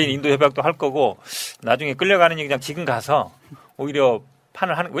뭐 범죄인 인도 협약도 할 거고 나중에 끌려가느니 그냥 지금 가서 오히려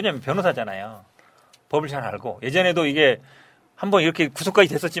판을 하는 왜냐면 변호사잖아요. 법을 잘 알고 예전에도 이게 한번 이렇게 구속까지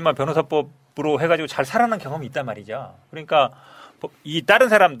됐었지만 변호사법으로 해가지고 잘 살아난 경험이 있단 말이죠. 그러니까 이 다른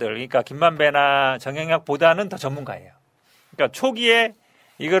사람들, 그러니까 김만배나 정영학보다는 더 전문가예요. 그러니까 초기에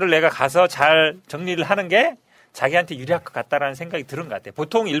이거를 내가 가서 잘 정리를 하는 게 자기한테 유리할 것 같다라는 생각이 드는 것 같아요.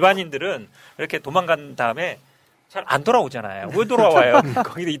 보통 일반인들은 이렇게 도망간 다음에 잘 안 돌아오잖아요. 왜 돌아와요?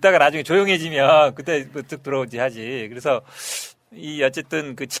 거기도 있다가 나중에 조용해지면 그때 쓱 들어오지 하지. 그래서 이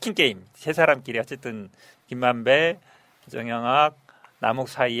어쨌든 그 치킨 게임 세 사람끼리 어쨌든 김만배, 정영학, 남욱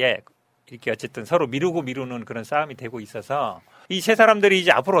사이에 이렇게 어쨌든 서로 미루는 그런 싸움이 되고 있어서 이 세 사람들이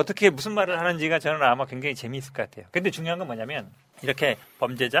이제 앞으로 어떻게 무슨 말을 하는지가 저는 아마 굉장히 재미있을 것 같아요. 근데 중요한 건 뭐냐면 이렇게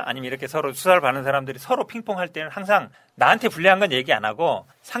범죄자 아니면 이렇게 서로 수사를 받는 사람들이 서로 핑퐁할 때는 항상 나한테 불리한 건 얘기 안 하고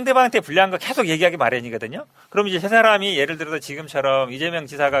상대방한테 불리한 거 계속 얘기하기 마련이거든요. 그럼 이제 세 사람이 예를 들어서 지금처럼 이재명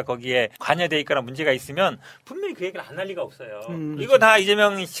지사가 거기에 관여돼 있거나 문제가 있으면 분명히 그 얘기를 안 할 리가 없어요. 이거 다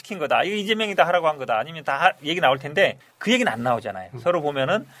이재명이 시킨 거다. 이거 이재명이 다 하라고 한 거다. 아니면 다 얘기 나올 텐데 그 얘기는 안 나오잖아요. 서로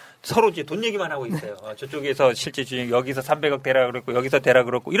보면은 서로 이제 돈 얘기만 하고 있어요. 저쪽에서 실제 주인 여기서 300억 대라 그랬고 여기서 대라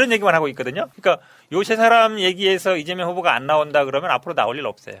그랬고 이런 얘기만 하고 있거든요. 그러니까 요 세 사람 얘기에서 이재명 후보가 안 나온다 그러면 앞으로 나올 일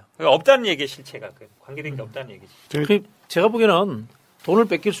없어요. 그러니까 없다는 얘기의 실체가 관계된 게 없다는 얘기죠. 제가 보기에는 돈을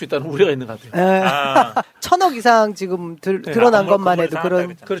뺏길 수 있다는 우려가 있는 것 같아요. 1,000억 이상 지금 드러난 것만 해도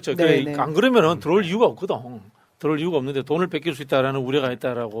그런. 그렇죠. 안 그러면은 들어올 이유가 없거든. 들어올 이유가 없는데 돈을 뺏길 수 있다라는 우려가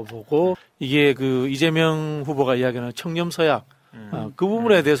있다라고 보고 이게 그 이재명 후보가 이야기하는 청렴서약 그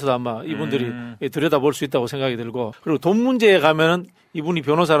부분에 대해서도 아마 이분들이 들여다볼 수 있다고 생각이 들고 그리고 돈 문제에 가면은 이분이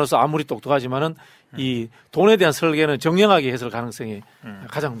변호사로서 아무리 똑똑하지만은 이 돈에 대한 설계는 정량하게 했을 가능성이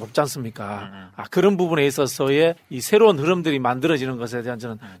가장 높지 않습니까? 그런 부분에 있어서의 이 새로운 흐름들이 만들어지는 것에 대한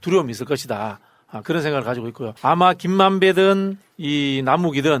저는 두려움이 있을 것이다. 그런 생각을 가지고 있고요. 아마 김만배든 이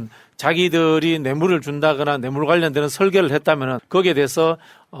남욱이든 자기들이 뇌물을 준다거나 뇌물 관련되는 설계를 했다면은 거기에 대해서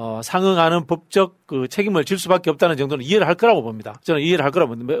상응하는 법적 그 책임을 질 수밖에 없다는 정도는 이해를 할 거라고 봅니다. 저는 이해를 할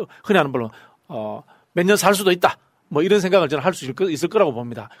거라고 봅니다. 흔히 하는 말로 몇 년 살 수도 있다. 뭐 이런 생각을 저는 할 수 있을 거라고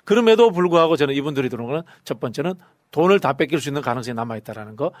봅니다. 그럼에도 불구하고 저는 이분들이 들어온 거는 첫 번째는 돈을 다 뺏길 수 있는 가능성이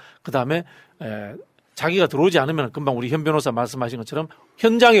남아있다라는 거. 그 다음에 자기가 들어오지 않으면 금방 우리 현 변호사 말씀하신 것처럼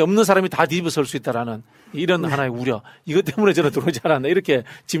현장에 없는 사람이 다 뒤집어설 수 있다라는 이런 하나의 우려. 이것 때문에 저는 들어오지 않았나 이렇게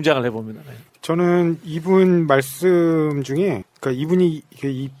짐작을 해봅니다. 네. 저는 이분 말씀 중에 그러니까 이분이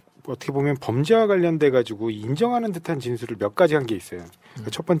어떻게 보면 범죄와 관련돼 가지고 인정하는 듯한 진술을 몇 가지 한 게 있어요.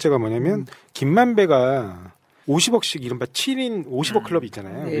 그러니까 첫 번째가 뭐냐면 김만배가 50억씩 이른바 7인 50억 클럽이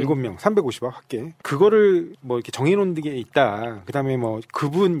있잖아요. 네. 7명 350억 합계. 그거를 뭐 이렇게 정해놓은 게 있다. 그다음에 뭐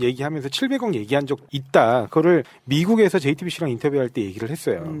그분 얘기하면서 700억 얘기한 적 있다. 그거를 미국에서 JTBC랑 인터뷰할 때 얘기를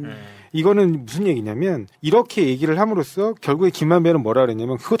했어요. 이거는 무슨 얘기냐면 이렇게 얘기를 함으로써 결국에 김만배는 뭐라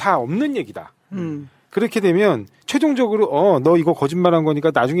그랬냐면 그거 다 없는 얘기다. 그렇게 되면 최종적으로 너 이거 거짓말한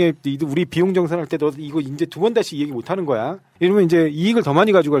거니까 나중에 우리 비용 정산할 때 너 이거 이제 두 번 다시 얘기 못 하는 거야. 이러면 이제 이익을 더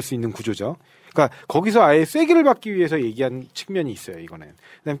많이 가져갈 수 있는 구조죠. 그러니까 거기서 아예 쐐기를 받기 위해서 얘기한 측면이 있어요. 이거는.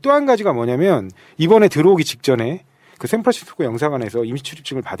 그다음에 또 한 가지가 뭐냐면 이번에 들어오기 직전에 그 샌프란시스코 영사관에서 임시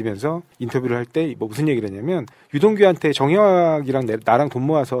출입증을 받으면서 인터뷰를 할 때 뭐 무슨 얘기를 했냐면 유동규한테 정혁이랑 나랑 돈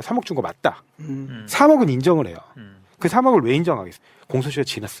모아서 3억 준 거 맞다. 3억은 인정을 해요. 그 3억을 왜 인정하겠어요? 공소시효가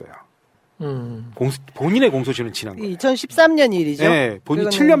지났어요. 본인의 공소시효는 지난 거예요. 2013년 일이죠. 네, 본인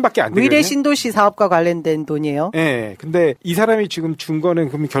 7년밖에 안 되거든요. 위례 신도시 사업과 관련된 돈이에요. 네, 근데 이 사람이 지금 준 거는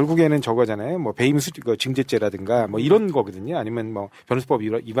그럼 결국에는 저거잖아요. 뭐 배임 증제죄라든가 뭐 이런 거거든요. 아니면 뭐 변호사법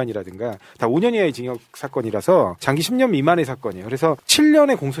위반이라든가 다 5년 이하의 징역 사건이라서 장기 10년 미만의 사건이에요. 그래서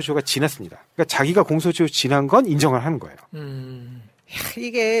 7년의 공소시효가 지났습니다. 그러니까 자기가 공소시효 지난 건 인정을 하는 거예요.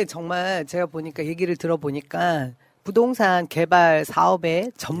 이게 정말 제가 보니까 얘기를 들어보니까 부동산 개발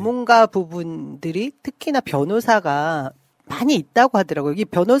사업의 전문가 부분들이 특히나 변호사가 많이 있다고 하더라고요. 이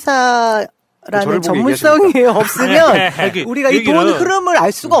변호사라는 전문성이 없으면 우리가 이 돈 흐름을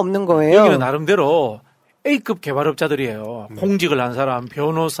알 수가 없는 거예요. 여기는 나름대로 A급 개발업자들이에요. 공직을 한 사람,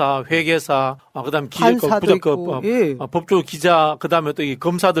 변호사, 회계사, 그다음 법조 기자, 그다음에 또 이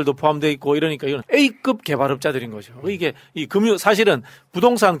검사들도 포함되어 있고 이러니까 이건 A급 개발업자들인 거죠. 이게 이 사실은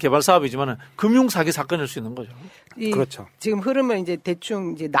부동산 개발 사업이지만은 금융 사기 사건일 수 있는 거죠. 그렇죠. 지금 흐름을 이제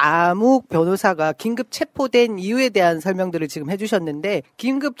대충 이제 남욱 변호사가 긴급 체포된 이유에 대한 설명들을 지금 해주셨는데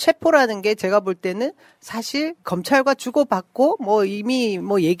긴급 체포라는 게 제가 볼 때는 사실 검찰과 주고받고 뭐 이미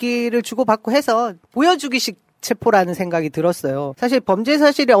뭐 얘기를 주고받고 해서 보여주기식 체포라는 생각이 들었어요. 사실 범죄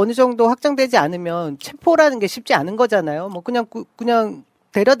사실이 어느 정도 확정되지 않으면 체포라는 게 쉽지 않은 거잖아요. 뭐 그냥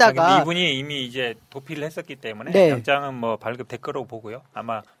데려다가 이분이 이미 이제 도피를 했었기 때문에 네. 영장은 뭐 발급될 거라고 보고요.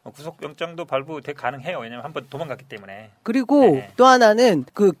 아마 구속영장도 발부될 가능해요. 왜냐하면 한번 도망갔기 때문에. 그리고 또 하나는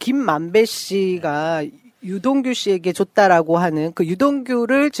그 김만배 씨가 유동규 씨에게 줬다라고 하는 그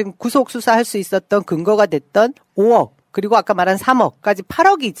유동규를 지금 구속 수사할 수 있었던 근거가 됐던 5억. 그리고 아까 말한 3억까지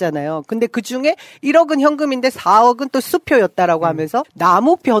 8억이 있잖아요. 근데 그중에 1억은 현금인데 4억은 또 수표였다라고 하면서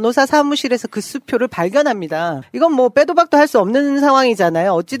남욱 변호사 사무실에서 그 수표를 발견합니다. 이건 뭐 빼도 박도 할 수 없는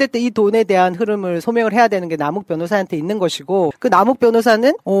상황이잖아요. 어찌됐든 이 돈에 대한 흐름을 소명을 해야 되는 게 남욱 변호사한테 있는 것이고 그 남욱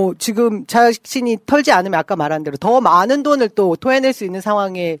변호사는 지금 자신이 털지 않으면 아까 말한 대로 더 많은 돈을 또 토해낼 수 있는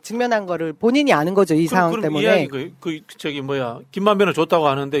상황에 직면한 거를 본인이 아는 거죠. 이 상황 때문에. 김만배는 줬다고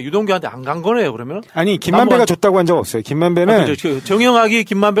하는데 유동규한테 안 간 거네요. 그러면? 아니 김만배가 줬다고 한 적 없어요. 김만배는 정영학이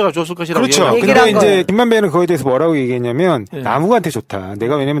김만배가 줬을 것이라고 그렇죠. 근데 이제 김만배는 그거에 대해서 뭐라고 얘기했냐면 남욱한테 줬다.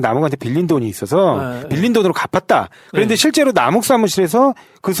 내가 왜냐면 남욱한테 빌린 돈이 있어서 빌린 돈으로 갚았다. 그런데 실제로 남욱 사무실에서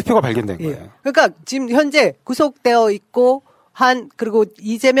그 수표가 발견된 거예요. 그러니까 지금 현재 구속되어 있고 그리고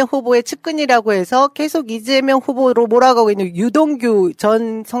이재명 후보의 측근이라고 해서 계속 이재명 후보로 몰아가고 있는 유동규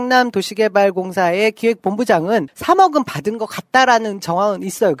전 성남도시개발공사의 기획본부장은 3억은 받은 것 같다라는 정황은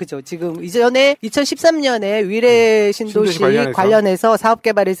있어요. 그죠? 지금 이전에 2013년에 위례 신도시 관련해서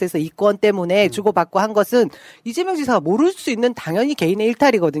사업개발에서 이권 때문에 주고받고 한 것은 이재명 지사가 모를 수 있는 당연히 개인의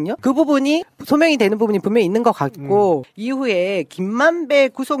일탈이거든요. 그 부분이 소명이 되는 부분이 분명히 있는 것 같고 이후에 김만배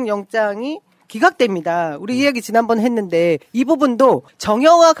구속영장이 기각됩니다. 우리 이야기 지난번 했는데 이 부분도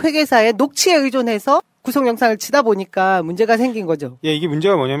정영학 회계사의 녹취에 의존해서 구속영장을 치다 보니까 문제가 생긴 거죠. 예, 이게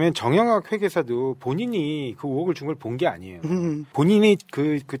문제가 뭐냐면 정영학 회계사도 본인이 그 5억을 준 걸 본 게 아니에요. 본인이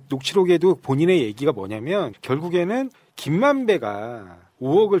그 녹취록에도 본인의 얘기가 뭐냐면 결국에는 김만배가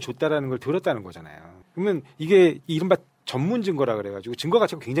 5억을 줬다라는 걸 들었다는 거잖아요. 그러면 이게 이른바 전문 증거라 그래가지고 증거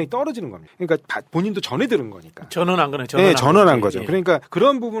가치가 굉장히 떨어지는 겁니다. 그러니까 본인도 전해 들은 거니까. 전원한 거네. 네, 전원한 거죠. 그러니까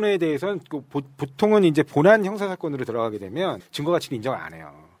그런 부분에 대해서는 보통은 이제 본안 형사 사건으로 들어가게 되면 증거 가치를 인정을 안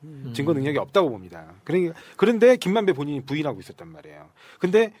해요. 증거 능력이 없다고 봅니다. 그런데 김만배 본인이 부인하고 있었단 말이에요.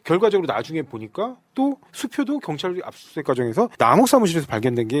 근데 결과적으로 나중에 보니까 또 수표도 경찰 압수수색 과정에서 남욱 사무실에서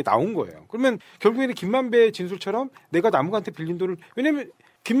발견된 게 나온 거예요. 그러면 결국에는 김만배 진술처럼 내가 남욱한테 빌린 돈을 왜냐면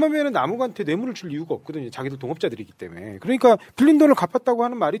김만배는 남욱한테 뇌물을 줄 이유가 없거든요. 자기도 동업자들이기 때문에. 그러니까 빌린 돈을 갚았다고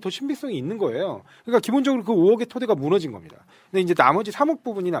하는 말이 더 신빙성이 있는 거예요. 그러니까 기본적으로 그 5억의 토대가 무너진 겁니다. 근데 이제 나머지 3억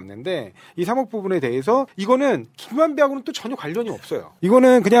부분이 남는데 이 3억 부분에 대해서 이거는 김만배하고는 또 전혀 관련이 없어요.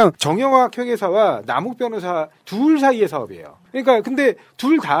 이거는 그냥 정영학 회계사와 남욱 변호사 둘 사이의 사업이에요. 그러니까 근데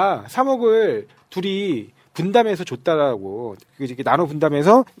둘 다 3억을 둘이 분담해서 줬다라고 이렇게 나눠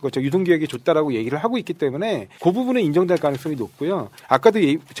분담해서 유동규에게 줬다라고 얘기를 하고 있기 때문에 그 부분은 인정될 가능성이 높고요. 아까도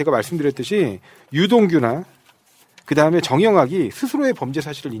제가 말씀드렸듯이 유동규나 그 다음에 정영학이 스스로의 범죄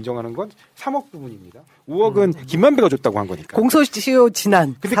사실을 인정하는 건 3억 부분입니다. 5억은 김만배가 줬다고 한 거니까. 공소시효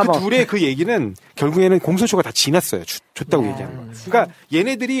지난. 근데 3억. 그 둘의 그 얘기는 결국에는 공소시효가 다 지났어요. 줬다고 얘기하는 거. 그러니까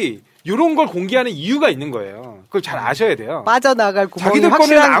얘네들이 이런 걸 공개하는 이유가 있는 거예요. 그걸 잘 아셔야 돼요. 빠져나갈 구멍이 자기들 거는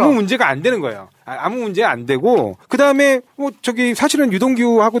확실한 아무 거. 문제가 안 되는 거예요. 아무 문제 안 되고 그 다음에 사실은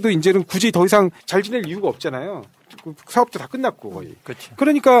유동규하고도 이제는 굳이 더 이상 잘 지낼 이유가 없잖아요. 사업도 다 끝났고 거의. 그렇죠.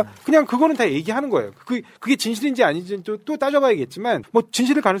 그러니까 그냥 그거는 다 얘기하는 거예요. 그게 진실인지 아닌지는 또 따져봐야겠지만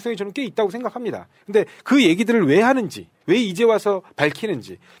진실의 가능성이 저는 꽤 있다고 생각합니다. 근데 그 얘기들을 왜 하는지, 왜 이제 와서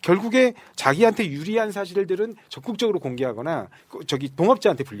밝히는지, 결국에 자기한테 유리한 사실들은 적극적으로 공개하거나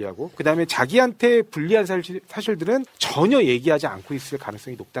동업자한테 불리하고 그 다음에 자기한테 불리한 사실들은 전혀 얘기하지 않고 있을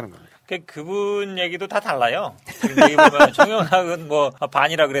가능성이 높다는 겁니다. 그분 얘기도 다 달라요. 지금 여기 보면 정영학은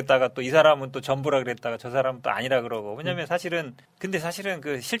반이라 그랬다가 또 이 사람은 또 전부라 그랬다가 저 사람은 또 아니라 그러고. 왜냐면 사실은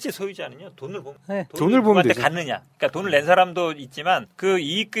그 실제 소유자는요, 돈을 보면, 네. 돈을 보면 누구한테 되죠. 갔느냐. 그러니까 돈을 낸 사람도 있지만 그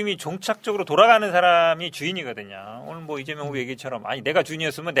이익금이 종착적으로 돌아가는 사람이 주인이거든요. 오늘 이재명 후보 얘기처럼 아니 내가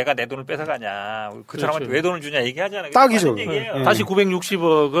주인이었으면 내가 내 돈을 뺏어가냐. 그 그렇죠. 사람한테 왜 돈을 주냐 얘기하잖아요. 딱이죠. 얘기예요. 다시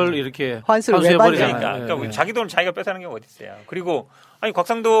 960억을 이렇게 환수를 환수해버리잖아요. 그러니까 자기 돈을 자기가 뺏어가는 경우가 어디 있어요. 그리고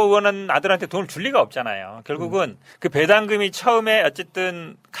곽상도 의원은 아들한테 돈을 줄 리가 없잖아요. 결국은 그 배당금이 처음에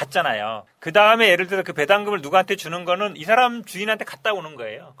어쨌든 갔잖아요. 그 다음에 예를 들어 그 배당금을 누구한테 주는 거는 이 사람 주인한테 갔다 오는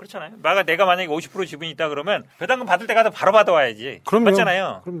거예요. 그렇잖아요. 내가 만약에 50% 지분이 있다 그러면 배당금 받을 때 가서 바로 받아와야지. 그럼요.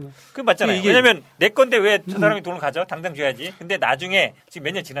 맞잖아요. 그럼요. 그 맞잖아요. 왜냐면 내 건데 왜 저 사람이 돈을 가져? 당장 줘야지. 근데 나중에 지금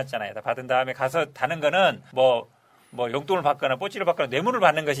몇 년 지났잖아요. 다 받은 다음에 가서 다는 거는 용돈을 받거나 뽀찌를 받거나 뇌물을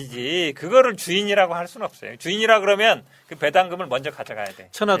받는 것이지 그거를 주인이라고 할 수는 없어요. 주인이라 그러면 그 배당금을 먼저 가져가야 돼.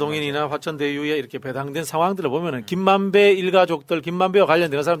 천하동인이나 화천대유에 이렇게 배당된 상황들을 보면은 김만배 일가족들, 김만배와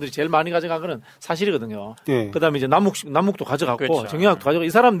관련된 사람들이 제일 많이 가져간 거는 사실이거든요. 네. 그다음에 이제 남욱도 가져갔고 그렇죠. 정영학도 가져갔고 이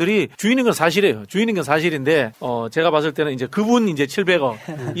사람들이 주인인 건 사실이에요. 주인인 건 사실인데 제가 봤을 때는 이제 그분 이제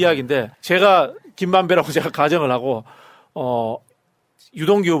 700억 이야기인데 제가 김만배라고 제가 가정을 하고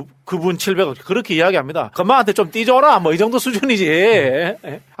유동규 그분 700억 그렇게 이야기합니다. 엄마한테 좀 띠줘라 이 정도 수준이지.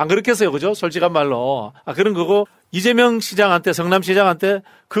 안 그렇겠어요, 그죠? 솔직한 말로. 그런 거고 이재명 시장한테 성남시장한테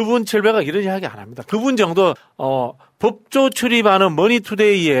그분 700억 이런 이야기 안 합니다. 그분 정도 법조 출입하는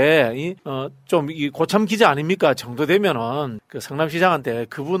머니투데이에 좀 고참 기자 아닙니까? 정도 되면은 그 성남시장한테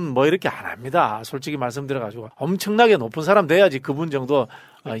그분 이렇게 안 합니다. 솔직히 말씀드려가지고 엄청나게 높은 사람 돼야지 그분 정도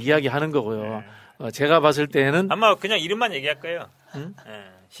이야기하는 거고요. 제가 봤을 때는 아마 그냥 이름만 얘기할 거예요. 응?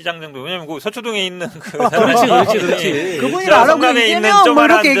 시장 정도. 왜냐면 그 서초동에 있는 그렇지. 그분이 알아보고 이재명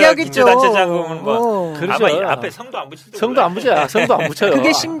이렇게 얘기하겠죠. 단체장은 그렇죠. 아마 앞에 성도 안 붙일 성도 안 붙여요.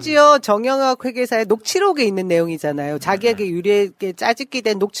 그게 심지어 정영학 회계사의 녹취록에 있는 내용이잖아요. 자기에게 유리하게 짜집기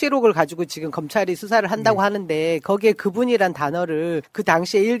된 녹취록을 가지고 지금 검찰이 수사를 한다고 하는데 거기에 그분이란 단어를 그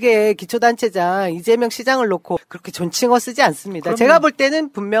당시에 일개의 기초단체장 이재명 시장을 놓고 그렇게 존칭어 쓰지 않습니다. 제가 볼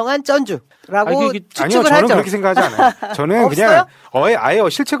때는 분명한 쩐주라고 추측을 아니요, 저는 하죠. 그렇게 생각하지 않아요. 저는 그냥 아예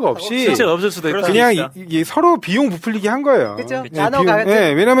실체가 없이 실체가 없을 수도 있다. 그냥 서로 비용 부풀리게 한 거예요. 그죠? 네, 나눠가야죠.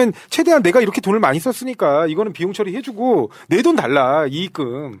 네, 왜냐하면 최대한 내가 이렇게 돈을 많이 썼으니까 이거는 비용 처리해주고 내 돈 달라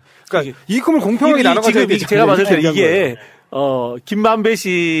이익금. 그러니까 이익금을 공평하게 나눠가져야 되잖아요. 제가 봤을 때 이게 김만배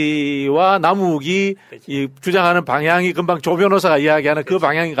씨와 남욱이 주장하는 방향이 금방 조 변호사가 이야기하는 그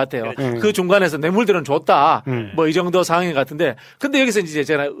방향인 것 같아요. 그 중간에서 뇌물들은 줬다. 뭐 이 정도 상황인 것 같은데. 근데 여기서 이제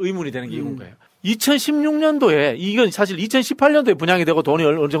제가 의문이 되는 게 이건 거예요. 2016년도에 이건 사실 2018년도에 분양이 되고 돈이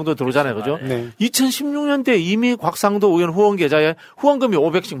어느 정도 들어오잖아요. 그죠? 네. 2016년도에 이미 곽상도 의원 후원 계좌에 후원금이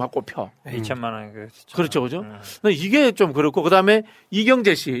 500씩 막 꼽혀. 2천만 원. 그렇죠. 그죠? 근데 이게 좀 그렇고 그다음에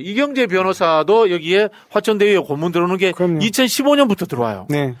이경재 변호사도 여기에 화천대유에 고문 들어오는 게 2015년부터 들어와요.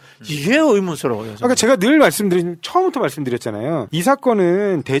 네. 이게 의문스러워요. 그러니까 제가 늘 처음부터 말씀드렸잖아요. 이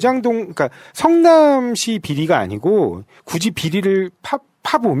사건은 그러니까 성남시 비리가 아니고 굳이 비리를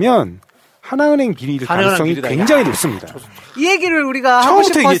파보면 하나은행 비리일 가능성이 굉장히 높습니다. 이 얘기를 우리가 하고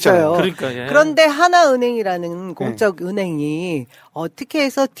싶었어요. 그러니까, 예. 그런데 하나은행이라는 공적 은행이 어떻게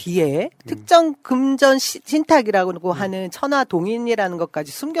해서 뒤에 특정 금전 신탁이라고 하는 천하동인이라는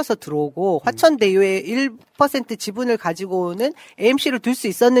것까지 숨겨서 들어오고 화천대유의 1% 지분을 가지고는 AMC를 둘 수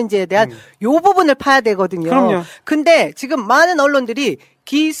있었는지에 대한 요 부분을 파야 되거든요. 그럼요. 근데 지금 많은 언론들이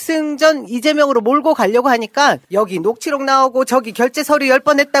기승전 이재명으로 몰고 가려고 하니까 여기 녹취록 나오고 저기 결제 서류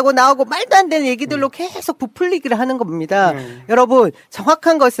 10번 했다고 나오고 말도 안 되는 얘기들로 계속 부풀리기를 하는 겁니다. 여러분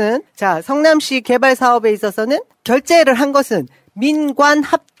정확한 것은 자 성남시 개발 사업에 있어서는 결제를 한 것은 민관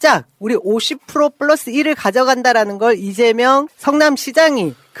합작 우리 50% 플러스 1을 가져간다라는 걸 이재명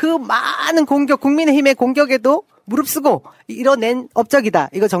성남시장이 그 많은 공격 국민의힘의 공격에도 무릅쓰고 이뤄낸 업적이다.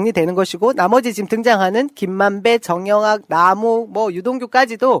 이거 정리되는 것이고 나머지 지금 등장하는 김만배, 정영학, 남욱,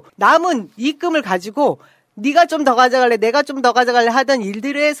 유동규까지도 남은 이익금을 가지고 네가 좀 더 가져갈래, 내가 좀 더 가져갈래 하던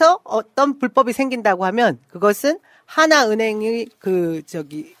일들에서 어떤 불법이 생긴다고 하면 그것은 하나은행이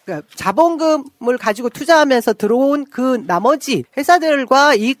그러니까 자본금을 가지고 투자하면서 들어온 그 나머지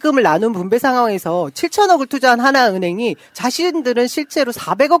회사들과 이익금을 나눈 분배 상황에서 7천억을 투자한 하나은행이 자신들은 실제로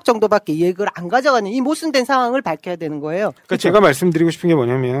 400억 정도밖에 이익을 안 가져가는 이 모순된 상황을 밝혀야 되는 거예요. 그러니까 제가 말씀드리고 싶은 게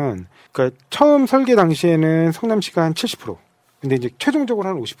뭐냐면, 그러니까 처음 설계 당시에는 성남시가 한 70%, 근데 이제 최종적으로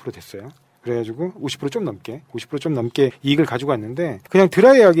한 50% 됐어요. 그래가지고 50% 좀 넘게 이익을 가지고 왔는데 그냥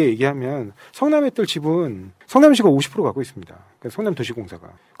드라이하게 얘기하면 성남에 뜰 집은 성남시가 50% 갖고 있습니다. 그러니까 성남도시공사가.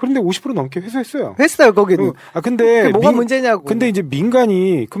 그런데 50% 넘게 회수했어요. 했어요 거기는. 근데 뭐가 문제냐고. 근데 이제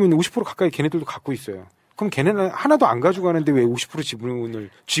민간이 그러면 50% 가까이 걔네들도 갖고 있어요. 그럼 걔네는 하나도 안 가져가는데 왜 50% 지분을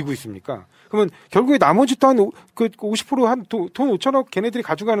쥐고 있습니까? 그러면 결국에 나머지 또 한 50% 한 돈 5천억 걔네들이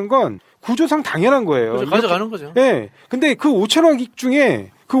가져가는 건 구조상 당연한 거예요. 그렇죠, 가져가는 거죠. 네. 근데 그 5천억 중에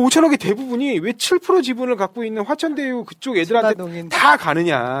그 5천억의 대부분이 왜 7% 지분을 갖고 있는 화천대유 그쪽 애들한테 다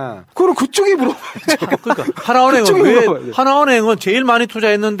가느냐. 그럼 그쪽이 물어봐야죠. 그러니까 하나은행은 제일 많이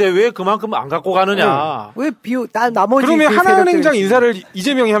투자했는데 왜 그만큼 안 갖고 가느냐. 왜 나머지 그러면 하나은행장 인사를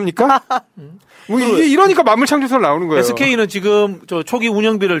이재명이 합니까? 이러니까 만물창조설 나오는 거예요. SK는 지금 초기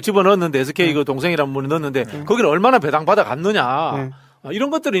운영비를 집어넣었는데 SK 그 동생이라는 분이 넣었는데 거기를 얼마나 배당받아 갔느냐.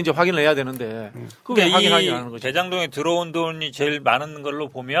 이런 것들을 이제 확인을 해야 되는데 그게 확인하지 않는 거죠. 대장동에 들어온 돈이 제일 많은 걸로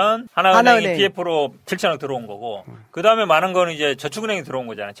보면 하나은행이 PF로 7천억 들어온 거고 그 다음에 많은 거는 이제 저축은행이 들어온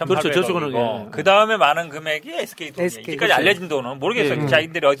거잖아요. 1,800억이고 그렇죠. 저축은행. 그 다음에 많은 금액이 SK 돈이에요. 이제까지 그렇죠. 알려진 돈은 모르겠어요.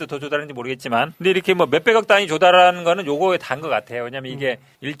 자기들이 어디서 더 조달했는지 모르겠지만 근데 이렇게 몇백억 단위 조달하는 거는 요거에 단 것 같아요. 왜냐하면 이게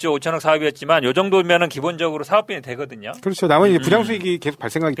 1조 5천억 사업이었지만 요 정도면은 기본적으로 사업비는 되거든요. 그렇죠. 나머지 부당 수익이 계속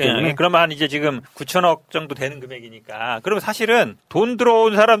발생하기 때문에. 그러면 이제 지금 9천억 정도 되는 금액이니까 그러면 사실은 돈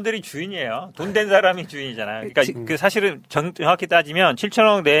들어온 사람들이 주인이에요. 돈 된 사람이 주인이잖아요. 그러니까 그 사실은 정확히 따지면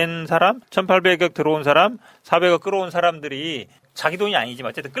 7천억 낸 사람, 1,800억 들어온 사람, 400억 끌어온 사람들이 자기 돈이 아니지만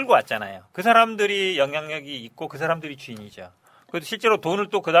어쨌든 끌고 왔잖아요. 그 사람들이 영향력이 있고 그 사람들이 주인이죠. 그래도 실제로 돈을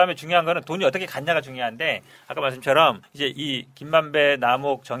또 그 다음에 중요한 거는 돈이 어떻게 갔냐가 중요한데 아까 말씀처럼 이제 이 김만배,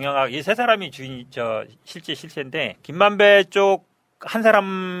 남욱, 정영학 이 세 사람이 실체인데 김만배 쪽 한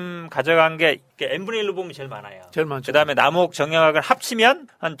사람 가져간 게 n분의 1로 보면 제일 많아요. 제일 많죠. 그 다음에 남욱, 정영학을 합치면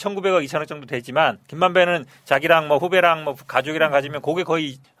한 1,900억, 2,000억 정도 되지만 김만배는 자기랑 후배랑 가족이랑 가지면 그게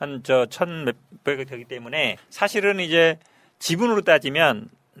거의 한 1,100억 되기 때문에 사실은 이제 지분으로 따지면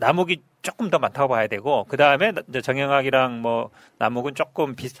남욱이 조금 더 많다고 봐야 되고 그 다음에 정영학이랑 남욱은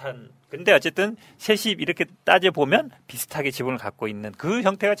조금 비슷한. 근데 어쨌든 셋이 이렇게 따져보면 비슷하게 지분을 갖고 있는 그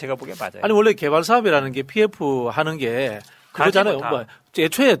형태가 제가 보기엔 맞아요. 아니 원래 개발 사업이라는 게 PF 하는 게 그거잖아요.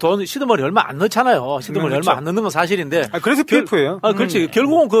 애초에 돈 시드머니 얼마 안 넣잖아요. 시드머니 그렇죠. 얼마 안 넣는 건 사실인데. 그래서 PF예요. 그렇지.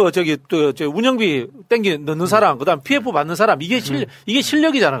 결국은 운영비 넣는 사람, 그다음 PF 받는 사람 이게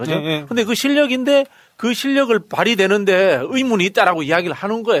실력이잖아, 그죠? 근데 그 실력인데 그 실력을 발휘되는데 의문이 있다라고 이야기를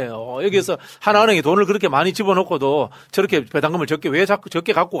하는 거예요. 여기서 하나은행이 돈을 그렇게 많이 집어넣고도 저렇게 배당금을 왜 자꾸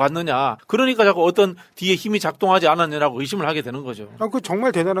적게 갖고 갔느냐. 그러니까 자꾸 어떤 뒤에 힘이 작동하지 않았느냐고 의심을 하게 되는 거죠. 그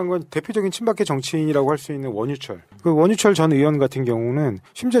정말 대단한 건 대표적인 친박계 정치인이라고 할 수 있는 원유철. 그 원유철 전 의원 같은 경우는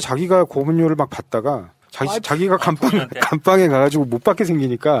심지어 자기가 고문료를 막 받다가 자기가 감방에 가가지고 못 받게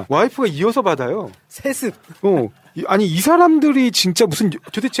생기니까 와이프가 이어서 받아요. 세습. 아니 이 사람들이 진짜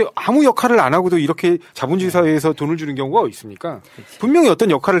도대체 아무 역할을 안 하고도 이렇게 자본주의 사회에서 돈을 주는 경우가 있습니까? 분명히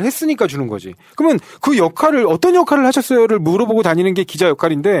어떤 역할을 했으니까 주는 거지. 그러면 그 역할을 어떤 역할을 하셨어요를 물어보고 다니는 게 기자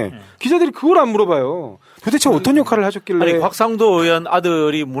역할인데 기자들이 그걸 안 물어봐요. 도대체 어떤 역할을 하셨길래? 아니 곽상도 의원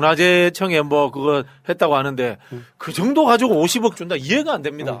아들이 문화재청에 그거 했다고 하는데 그 정도 가지고 50억 준다 이해가 안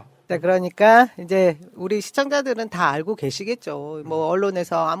됩니다. 자, 그러니까 이제 우리 시청자들은 다 알고 계시겠죠.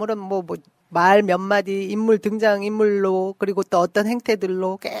 언론에서 아무런 말 몇 마디 등장 인물로 그리고 또 어떤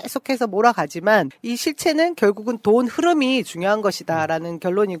행태들로 계속해서 몰아가지만 이 실체는 결국은 돈 흐름이 중요한 것이다라는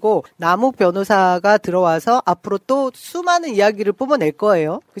결론이고 남욱 변호사가 들어와서 앞으로 또 수많은 이야기를 뿜어낼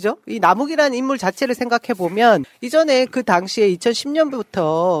거예요. 그죠? 이 남욱이라는 인물 자체를 생각해 보면 이전에 그 당시에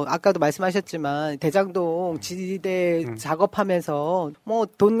 2010년부터 아까도 말씀하셨지만 대장동 지대 작업하면서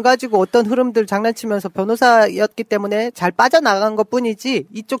돈 가지고 어떤 흐름들 장난치면서 변호사였기 때문에 잘 빠져나간 것 뿐이지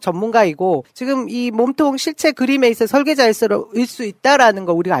이쪽 전문가이고 지금 이 몸통 실체 그림에 있어 설계자일 수 있다라는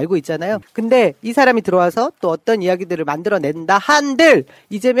거 우리가 알고 있잖아요. 근데 이 사람이 들어와서 또 어떤 이야기들을 만들어낸다 한들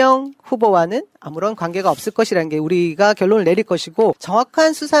이재명 후보와는 아무런 관계가 없을 것이라는 게 우리가 결론을 내릴 것이고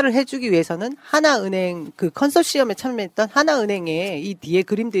정확한 수사를 해주기 위해서는 하나은행 그 컨소시엄에 참여했던 하나은행의 이 뒤에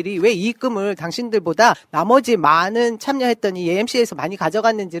그림들이 왜 이익금을 당신들보다 나머지 많은 참여했던 이 AMC에서 많이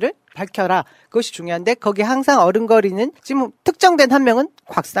가져갔는지를 밝혀라. 그것이 중요한데 거기에 항상 어른거리는 지금 특정된 한 명은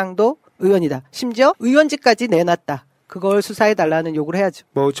곽상도 의원이다. 심지어 의원직까지 내놨다. 그걸 수사해달라는 요구를 해야죠.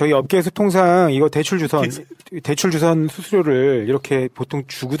 저희 업계에서 통상 이거 대출 주선 수수료를 이렇게 보통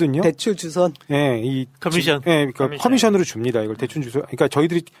주거든요. 대출 주선? 네, 커미션. 커미션으로 줍니다. 이걸 대출 주선. 그러니까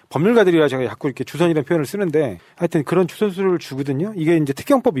저희들이 법률가들이라 제가 자꾸 이렇게 주선이라는 표현을 쓰는데 하여튼 그런 주선 수수료를 주거든요. 이게 이제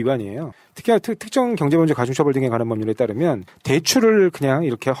특경법 위반이에요. 특정 경제범죄 가중처벌 등에 관한 법률에 따르면 대출을 그냥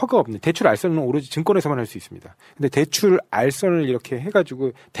이렇게 허가 없는 대출 알선은 오로지 증권에서만 할 수 있습니다. 근데 대출 알선을 이렇게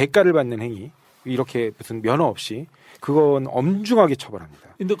해가지고 대가를 받는 행위 이렇게 무슨 면허 없이 그건 엄중하게 처벌합니다.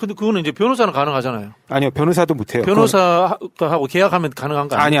 근데 그거는 이제 변호사는 가능하잖아요. 아니요, 변호사도 못해요. 변호사하고 계약하면 가능한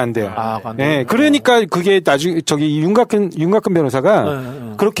거 아니에요? 아니, 안 돼요. 안 돼요. 네, 그러니까 그게 나중에 윤곽근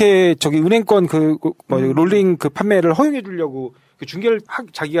변호사가 그렇게 은행권 롤링 판매를 허용해 주려고 중개를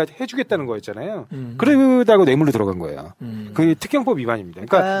자기가 해주겠다는 거였잖아요. 그러다가 뇌물로 들어간 거예요. 그게 특경법 위반입니다.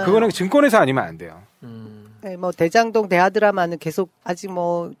 그러니까 그거는 증권회사 아니면 안 돼요. 네, 대장동 대하드라마는 계속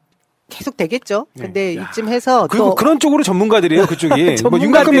되겠죠. 근데 이쯤 해서 그리고 그런 쪽으로 전문가들이에요. 그쪽이.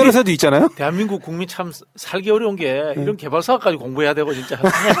 윤곽근 변호사도 있잖아요. 대한민국 국민 참 살기 어려운 게 이런 개발사까지 공부해야 되고 진짜.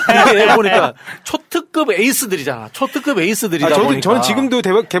 이게 보니까 초특급 에이스들이잖아. 초특급 에이스들이다 보니까. 저는 지금도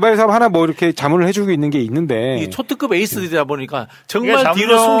개발사업 하나 이렇게 자문을 해주고 있는 게 있는데. 이 초특급 에이스들이다 보니까 정말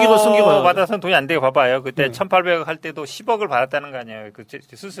뒤로 숨기고 받아서는 돈이 안 되게 봐봐요. 그때 1,800억 할 때도 10억을 받았다는 거 아니에요. 그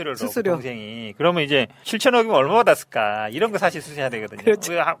수수료로. 동생이. 그러면 이제 7천억이면 얼마 받았을까. 이런 거 사실 수사해야 되거든요.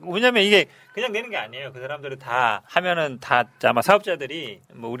 그렇죠. 왜냐면 이게 그냥 내는 게 아니에요. 그 사람들은 다 하면은 다 아마 사업자들이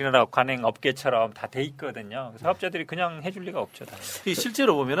우리나라 관행 업계처럼 다 돼 있거든요. 사업자들이 그냥 해줄 리가 없죠.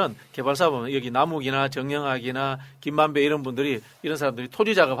 실제로 보면은 개발사 보면 여기 남욱이나 정영학이나 김만배 이런 분들이 이런 사람들이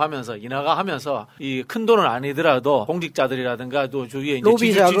토지 작업하면서 인허가 하면서 이 큰 돈은 아니더라도 공직자들이라든가 또 주위에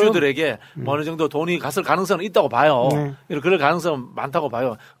이제 지주들에게 어느 정도 돈이 갔을 가능성은 있다고 봐요. 그럴 가능성은 많다고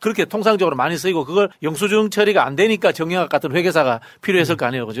봐요. 그렇게 통상적으로 많이 쓰이고 그걸 영수증 처리가 안 되니까 정영학 같은 회계사가 필요했을 거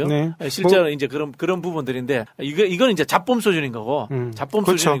아니에요, 그죠? 네. 실제로 이제 그런 부분들인데 이건 이제 잡범 수준인 거고 잡범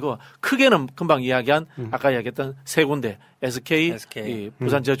수준이고 크게는 금방 이야기한 아까 이야기했던 세 군데 SK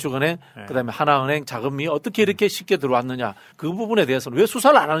부산저축은행 그다음에 하나은행 자금이 어떻게 이렇게 쉽게 들어왔느냐 그 부분에 대해서는 왜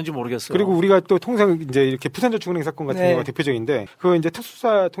수사를 안 하는지 모르겠어요. 그리고 우리가 또 통상 이제 이렇게 부산저축은행 사건 같은 경우가 대표적인데 그거 이제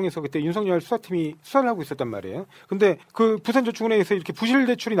특수사 통해서 그때 윤석열 수사팀이 수사를 하고 있었단 말이에요. 근데 그 부산저축은행에서 이렇게 부실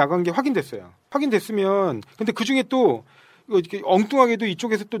대출이 나간 게 확인됐어요. 확인됐으면 근데 그 중에 또 이렇게 엉뚱하게도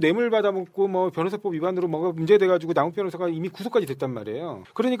이쪽에서 또 뇌물 받아먹고 변호사법 위반으로 문제돼가지고 남욱 변호사가 이미 구속까지 됐단 말이에요.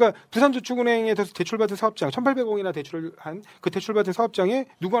 그러니까 부산저축은행에서 대출받은 사업장 1,800억이나 대출한 그 대출받은 사업장에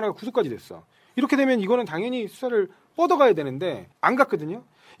누구 하나가 구속까지 됐어. 이렇게 되면 이거는 당연히 수사를 뻗어가야 되는데 안 갔거든요.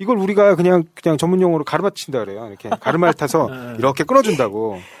 이걸 우리가 그냥 전문 용어로 가르마 친다 그래요. 이렇게 가르마를 타서 이렇게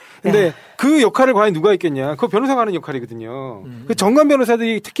끊어준다고. 근데 그 역할을 과연 누가 했겠냐? 그거 변호사가 하는 역할이거든요. 그 정관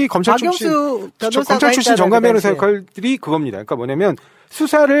변호사들이 특히 검찰 출신 정관 변호사 역할들이 그겁니다. 그러니까 뭐냐면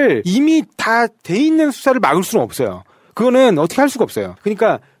수사를 이미 다 돼 있는 수사를 막을 수는 없어요. 그거는 어떻게 할 수가 없어요.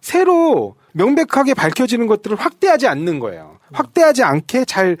 그러니까 새로 명백하게 밝혀지는 것들을 확대하지 않는 거예요. 확대하지 않게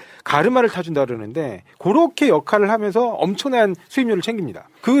잘 가르마를 타준다 그러는데 그렇게 역할을 하면서 엄청난 수입료를 챙깁니다.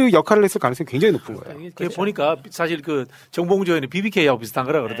 그 역할을 했을 가능성이 굉장히 높은 거예요. 그렇죠. 보니까 사실 그 정봉주 의원이 BBK하고 비슷한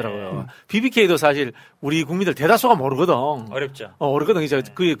거라 그러더라고요. BBK도 사실 우리 국민들 대다수가 모르거든. 어렵죠. 어렵거든. 이제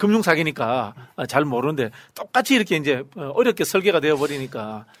그 금융 사기니까 잘 모르는데 똑같이 이렇게 이제 어렵게 설계가 되어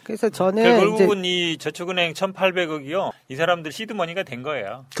버리니까. 그래서 저는 결국은 이 저축은행 1,800억이요. 이 사람들 시드머니가 된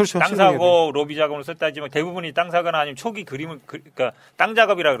거예요. 그렇죠. 땅 사고 로비 자금을 썼다지만 대부분이 땅 사거나 아니면 초기 그림을 그러니까 땅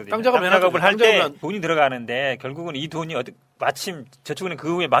작업이라 그러죠. 땅 작업을 할 때 돈이 들어가는데 결국은 이 돈이 마침 저축은행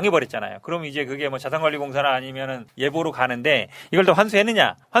그 후에 망해버렸잖아요. 그럼 이제 그게 뭐 자산관리공사나 아니면은 예보로 가는데 이걸 다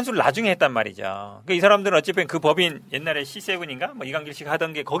환수했느냐? 환수를 나중에 했단 말이죠. 그러니까 이 사람들은 어쨌든 그 법인 옛날에 C7인가 뭐 이강길 씨가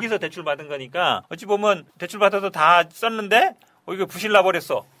하던 게 거기서 대출 받은 거니까 어찌 보면 대출 받아서 다 썼는데 이거 부실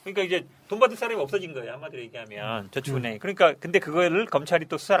나버렸어. 그러니까 이제 돈 받을 사람이 없어진 거예요. 한마디로 얘기하면 저축은행이. 그러니까 근데 그거를 검찰이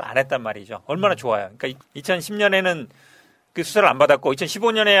또 수사를 안 했단 말이죠. 얼마나 좋아요. 그러니까 2010년에는 그 수사를 안 받았고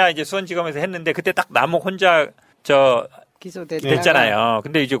 2015년에야 이제 수원지검에서 했는데 그때 딱 남욱 혼자 됐잖아요.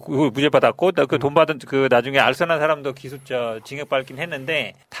 근데 이제 무죄 받았고 그 돈 받은 그 나중에 알선한 사람도 징역 받긴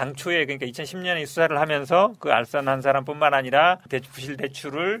했는데 당초에 그러니까 2010년에 수사를 하면서 그 알선한 사람뿐만 아니라 부실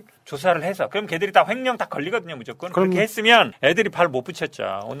대출을 조사를 해서 그럼 걔들이 다 횡령 다 걸리거든요 무조건. 그렇게 했으면 애들이 발 못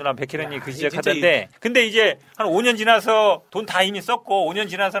붙였죠. 오늘 한 백희련이 그 지적하던데 근데 이제 한 5년 지나서 돈 다 이미 썼고 5년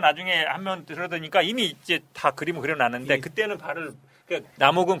지나서 나중에 한 명 들어드니까 이미 이제 다 그림을 그려놨는데 그때는 발을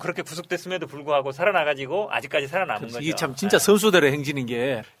남욱은 그렇게 구속됐음에도 불구하고 살아나가지고 아직까지 살아남은 거죠. 이게 참 진짜 선수들의 행진인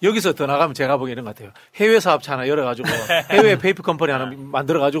게 여기서 더 나가면 제가 보기에 이런 것 같아요. 해외 사업체 하나 열어가지고 해외 페이퍼 컴퍼니 하나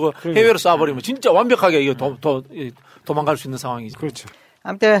만들어가지고 해외로 쏴버리면 진짜 완벽하게 이게 도망갈 수 있는 상황이죠. 그렇죠.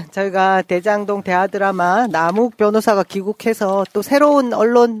 아무튼 저희가 대장동 대하드라마 남욱 변호사가 귀국해서 또 새로운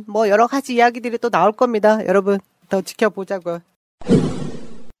언론 뭐 여러 가지 이야기들이 또 나올 겁니다. 여러분 더 지켜보자고요.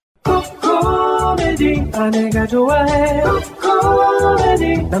 코미디 아내가 좋아해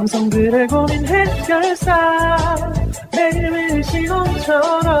코미디 남성들의 고민 해결사 매일매일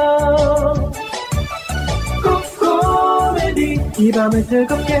시험처럼 코미디 이 밤을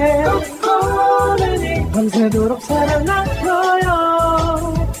뜨겁게 코미디 밤새도록 사랑하고요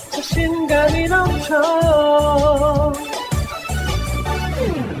자신감이 넘쳐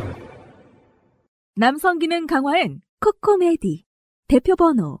남성 기능 강화엔 코코메디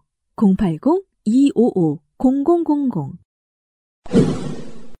대표번호 080-255-0000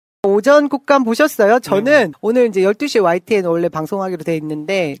 오전 국감 보셨어요? 저는 오늘 이제 12시에 YTN 원래 방송하기로 돼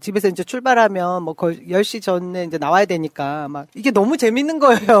있는데 집에서 이제 출발하면 뭐 거의 10시 전에 이제 나와야 되니까 막 이게 너무 재밌는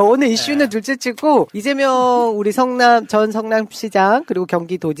거예요. 오늘 이슈는 둘째치고 이재명 우리 전 성남시장 그리고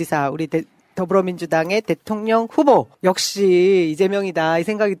경기도지사 우리 더불어민주당의 대통령 후보 역시 이재명이다 이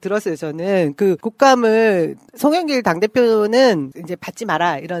생각이 들었어요. 저는 그 국감을 송영길 당대표는 이제 받지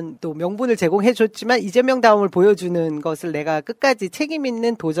마라 이런 또 명분을 제공해줬지만 이재명다움을 보여주는 것을 내가 끝까지 책임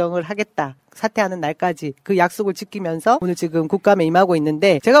있는 도정을 하겠다. 사퇴하는 날까지 그 약속을 지키면서 오늘 지금 국감에 임하고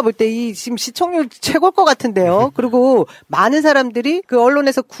있는데 제가 볼 때 이 지금 시청률 최고일 것 같은데요. 그리고 많은 사람들이 그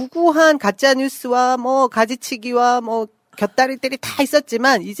언론에서 구구한 가짜 뉴스와 뭐 가지치기와 뭐 곁다리들이 다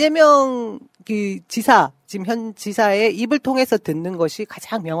있었지만 이재명 그 지사 지금 현 지사의 입을 통해서 듣는 것이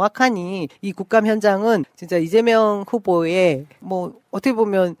가장 명확하니 이 국감 현장은 진짜 이재명 후보의 뭐 어떻게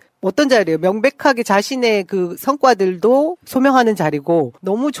보면 어떤 자리예요? 명백하게 자신의 그 성과들도 소명하는 자리고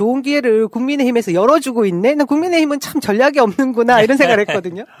너무 좋은 기회를 국민의힘에서 열어주고 있네. 난 국민의힘은 참 전략이 없는구나 이런 생각을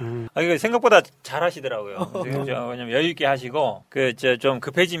했거든요. 이거 생각보다 잘하시더라고요. 왜냐면 여유 있게 하시고 좀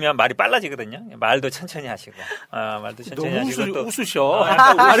급해지면 말이 빨라지거든요. 말도 천천히 하시고, 말도 천천히 너무 하시고 또 웃으셔.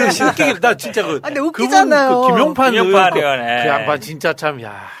 아니 나 진짜 근데 웃기잖아요. 김용판 의원 그 양반 진짜 참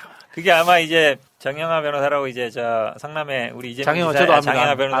야. 그게 아마 이제 정영하 변호사라고 이제 저 성남에 우리 이재명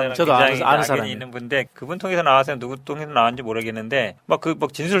장영하 변호사랑 저도 아는 사람이 있는 분인데 그분 통해서 나와서 누구 통해서 나왔는지 모르겠는데 막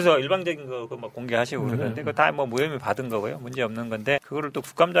진술서 일방적인 거 막 공개하시고 그러는데 그거 다 뭐 무혐의 받은 거고요. 문제 없는 건데 그거를 또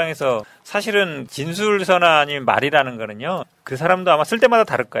국감장에서 사실은 진술서나 아니면 말이라는 거는요. 그 사람도 아마 쓸 때마다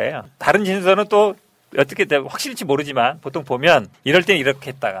다를 거예요. 다른 진술서는 또 어떻게 확실할지 모르지만 보통 보면 이럴 땐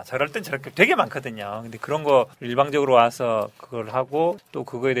이렇게 했다가 저럴 땐 저렇게 되게 많거든요. 근데 그런 거 일방적으로 와서 그걸 하고 또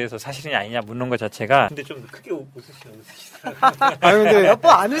그거에 대해서 사실이냐 아니냐 묻는 것 자체가 근데 좀 크게 웃으시더라고요. 근데 몇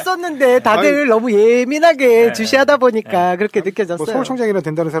번 안 웃었는데 다들 너무 예민하게 주시하다 보니까 그렇게 느껴졌어요. 뭐 서울청장이나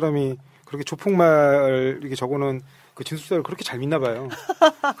된다는 사람이 그렇게 조폭말 이렇게 적어놓은 그 진술서를 그렇게 잘 믿나 봐요.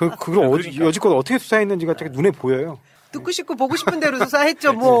 그걸 여지껏 어떻게 수사했는지가 되게 눈에 보여요. 듣고 싶고 보고 싶은 대로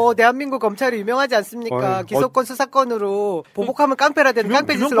수사했죠. 뭐 대한민국 검찰이 유명하지 않습니까? 기소권 수사권으로 보복하면 깡패라 되는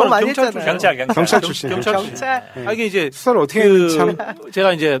깡패 짓을 너무 많이 했잖아요. 경찰 출신. 이게 이제 수사를 어떻게 참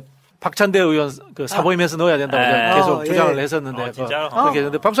제가 이제 박찬대 의원 그 사보임에서 넣어야 된다고 계속 주장을 했었는데 그렇게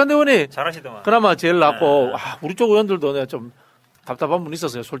했는데 박찬대 의원이 잘하시더만. 그나마 제일 낫고 우리 쪽 의원들도 내가 좀 답답한 분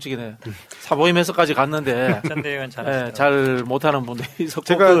있었어요. 솔직히 사보임에서까지 갔는데 박찬대 의원 잘하시더라고요. 잘 못하는 분들이 있었고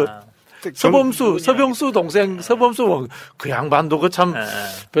제가 서범수 동생 서범수 그 양반도 그 참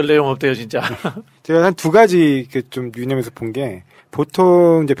별 내용 없대요 진짜. 제가 한 두 가지 좀 유념해서 본 게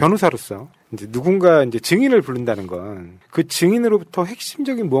보통 이제 변호사로서 이제 누군가 이제 증인을 부른다는 건 그 증인으로부터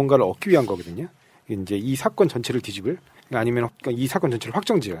핵심적인 무언가를 얻기 위한 거거든요. 이제 이 사건 전체를 뒤집을 아니면 이 사건 전체를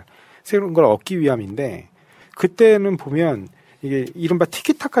확정지을 새로운 걸 얻기 위함인데 그때는 보면 이게 이른바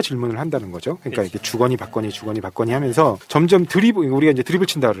티키타카 질문을 한다는 거죠. 그러니까 이게 주거니 받거니 하면서 점점 우리가 이제 드리블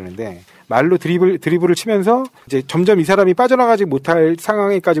친다 그러는데 말로 드리블을 치면서 이제 점점 이 사람이 빠져나가지 못할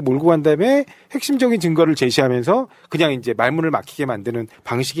상황에까지 몰고 간 다음에 핵심적인 증거를 제시하면서 그냥 이제 말문을 막히게 만드는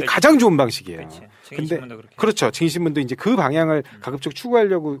방식이 가장 좋은 방식이에요. 근데 그렇죠. 증인신문도 이제 그 방향을 가급적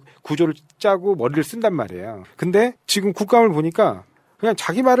추구하려고 구조를 짜고 머리를 쓴단 말이에요. 근데 지금 국감을 보니까 그냥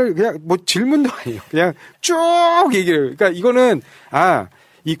자기 말을 그냥 뭐 질문도 아니에요. 그냥 쭉 얘기를. 그러니까 이거는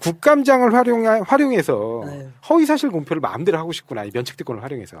이 국감장을 활용해서 허위사실 공표를 마음대로 하고 싶구나. 이 면책특권을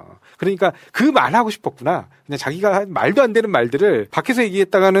활용해서. 그러니까 그 말하고 싶었구나. 그냥 자기가 말도 안 되는 말들을 밖에서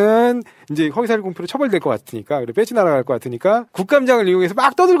얘기했다가는 이제 허위사실 공표로 처벌될 것 같으니까, 그리고 빼지 날아갈 것 같으니까 국감장을 이용해서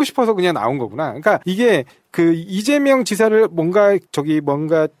막 떠들고 싶어서 그냥 나온 거구나. 그러니까 이게 그 이재명 지사를 뭔가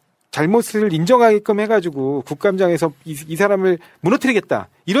잘못을 인정하게끔 해가지고 국감장에서 이 사람을 무너뜨리겠다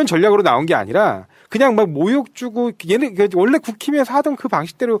이런 전략으로 나온 게 아니라 그냥 막 모욕 주고 얘는 원래 국힘에서 하던 그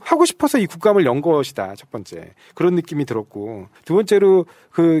방식대로 하고 싶어서 이 국감을 연 것이다. 첫 번째 그런 느낌이 들었고 두 번째로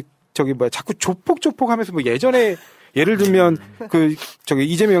자꾸 조폭하면서 뭐 예전에 예를 들면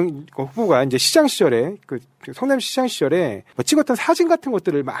이재명 후보가 이제 시장 시절에 성남 시장 시절에 뭐 찍었던 사진 같은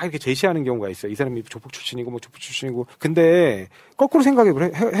것들을 막 이렇게 제시하는 경우가 있어요. 이 사람이 조폭 출신이고 근데 거꾸로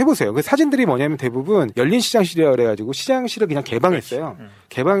해보세요. 그 사진들이 뭐냐면 대부분 열린 시장 시절에 가지고 시장실을 그냥 개방했어요.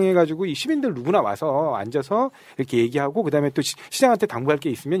 개방해가지고 이 시민들 누구나 와서 앉아서 이렇게 얘기하고 그다음에 또 시장한테 당부할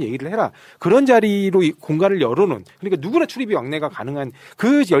게 있으면 얘기를 해라. 그런 자리로 이 공간을 열어놓은 그러니까 누구나 출입이 왕래가 가능한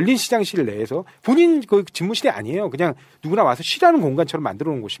그 열린 시장실 내에서 본인 그 집무실이 아니에요. 그냥 누구나 와서 쉬라는 공간처럼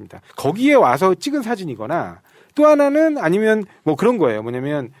만들어 놓은 곳입니다. 거기에 와서 찍은 사진이거나 또 하나는 아니면 뭐 그런 거예요.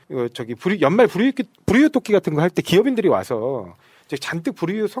 뭐냐면 연말 불우유 토끼 같은 거 할 때 기업인들이 와서 잔뜩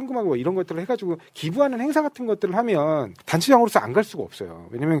불우유 성금하고 뭐 이런 것들을 해가지고 기부하는 행사 같은 것들을 하면 단체장으로서 안 갈 수가 없어요.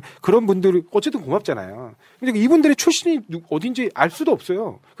 왜냐면 그런 분들이 어쨌든 고맙잖아요. 근데 이분들의 출신이 어딘지 알 수도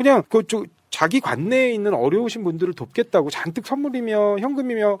없어요. 그냥 자기 관내에 있는 어려우신 분들을 돕겠다고 잔뜩 선물이며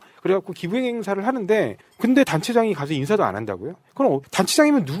현금이며 그래갖고 기부행 행사를 하는데 근데 단체장이 가서 인사도 안 한다고요? 그럼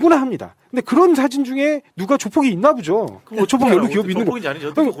단체장이면 누구나 합니다. 근데 그런 사진 중에 누가 조폭이 있나 보죠. 조폭 여러 기업이 있는 거. 조폭인지 아닌지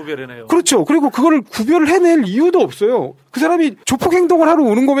어떻게 구별해내요? 그렇죠. 그리고 그거를 구별을 해낼 이유도 없어요. 그 사람이 조폭 행동을 하러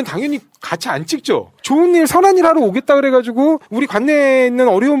오는 거면 당연히 같이 안 찍죠. 좋은 일, 선한 일 하러 오겠다 그래가지고 우리 관내에 있는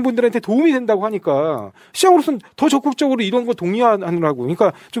어려운 분들한테 도움이 된다고 하니까 시장으로서는 더 적극적으로 이런 거 동의하느라고.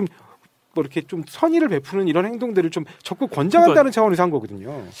 그러니까 뭐 이렇게 좀 선의를 베푸는 이런 행동들을 좀 적극 권장한다는 차원에서 한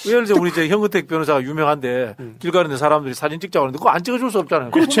거거든요. 예를 들어 우리 이제 현근택 변호사가 유명한데 길 가는데 사람들이 사진 찍자고 하는데 그거 안 찍어줄 수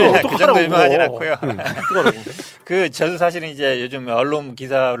없잖아요. 그렇죠. 그 정도 유명하진 않고요. 저도 사실은 이제 요즘 언론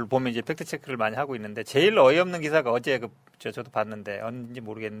기사를 보면 이제 팩트 체크를 많이 하고 있는데 제일 어이없는 기사가 어제 저도 봤는데 언제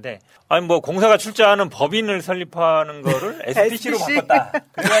모르겠는데 아니 뭐 공사가 출자하는 법인을 설립하는 거를 SPC로 바꿨다.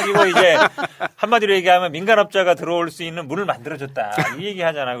 그래가지고 이제 한마디로 얘기하면 민간업자가 들어올 수 있는 문을 만들어줬다. 이 얘기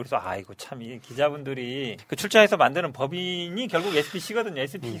하잖아요. 그래서 아이고 참 이 기자분들이 그 출자해서 만드는 법인이 결국 SPC거든요.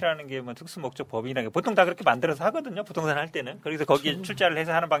 SPC라는 게 뭐 특수 목적 법인이라는 게 보통 다 그렇게 만들어서 하거든요. 부동산 할 때는. 그래서 거기에 출자를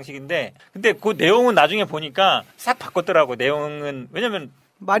해서 하는 방식인데 근데 그 내용은 나중에 보니까 싹 바꿨더라고. 내용은 왜냐면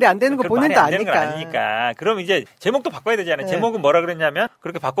말이 안 되는 거 본인도 아니까. 그럼 이제 제목도 바꿔야 되잖아요. 네. 제목은 뭐라 그랬냐면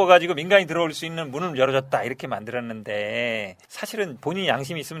그렇게 바꿔가지고 민간이 들어올 수 있는 문을 열어줬다 이렇게 만들었는데 사실은 본인이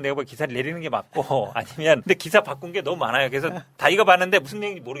양심이 있으면 내가 뭐 기사를 내리는 게 맞고 아니면 근데 기사 바꾼 게 너무 많아요. 그래서 다 읽어봤는데 무슨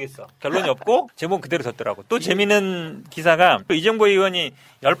내용인지 모르겠어. 결론이 없고 제목 그대로 뒀더라고. 또 재미있는 기사가 이정보 의원이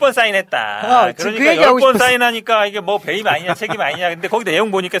 10번 사인했다. 그러니까 10번 사인하니까 이게 뭐 배임 아니냐 책임 아니냐. 근데 거기 내용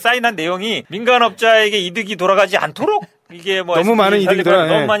보니까 사인한 내용이 민간업자에게 이득이 돌아가지 않도록 이게 뭐 너무 많은 이득이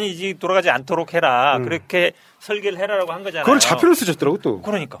너무 많이 이득이 돌아가지 않도록 해라. 그렇게 설계를 해라라고 한 거잖아요. 그걸 자표를 쓰셨더라고 또.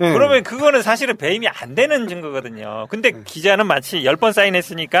 그러니까. 그러면 그거는 사실은 배임이 안 되는 증거거든요. 근데 기자는 마치 10번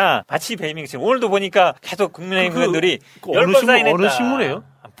사인했으니까 마치 배임이 지금 오늘도 보니까 계속 국민의힘 의원들이 10번 사인했다. 어느 신문이에요?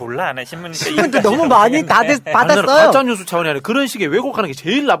 몰라, 안 해. 신문도 너무 많이 받았어요. 가짜 뉴스 차원이 아니라 그런 식의 왜곡하는 게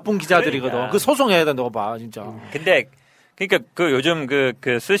제일 나쁜 기자들이거든. 그러니까. 그 소송해야 된다고 봐, 진짜. 근데 그러니까 그 요즘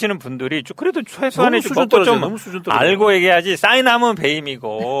그 쓰시는 분들이 그래도 최소한의 수준 좀 알고 얘기하지. 사인하면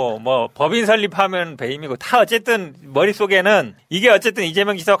배임이고 뭐 법인 설립하면 배임이고 다 어쨌든 머릿속에는 이게 어쨌든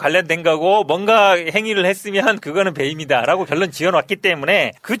이재명 지사와 관련된 거고 뭔가 행위를 했으면 그거는 배임이다라고 결론 지어놨기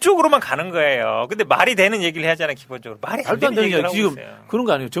때문에 그쪽으로만 가는 거예요. 근데 말이 되는 얘기를 해야잖아요. 기본적으로. 말이 안 되는 얘기를 하고 지금 있어요. 그런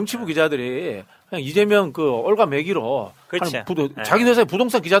거 아니에요. 정치부 기자들이 그냥 이재명 그 올가매기로 그렇지. 자기 회사에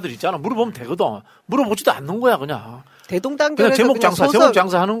부동산 기자들 있잖아. 물어보면 되거든. 물어보지도 않는 거야 그냥. 대동단결에서 제목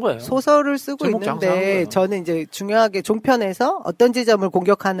장사하는 거예요. 소설을 쓰고 있는데 저는 이제 중요하게 종편에서 어떤 지점을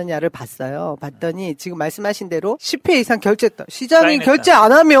공격하느냐를 봤어요. 봤더니 지금 말씀하신 대로 10회 이상 결제했다. 시장이 사인했다. 결제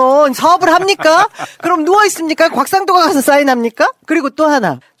안 하면 사업을 합니까? 그럼 누워 있습니까? 곽상도가 가서 사인합니까? 그리고 또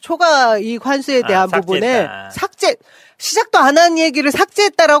하나 초과 이익 환수에 대한 부분에 시작도 안 한 얘기를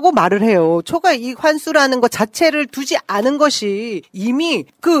삭제했다라고 말을 해요. 초과 이익 환수라는 것 자체를 두지 않은 것이 이미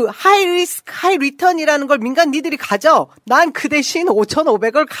그 하이 리스크 하이 리턴이라는 걸 민간 니들이 가져. 난 그 대신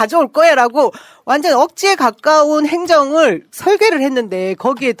 5,500을 가져올 거야라고 완전 억지에 가까운 행정을 설계를 했는데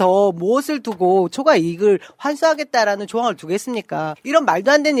거기에 더 무엇을 두고 초과 이익을 환수하겠다라는 조항을 두겠습니까? 이런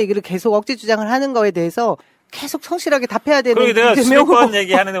말도 안 되는 얘기를 계속 억지 주장을 하는 거에 대해서 계속 성실하게 답해야 되는. 그리고 내가 수도권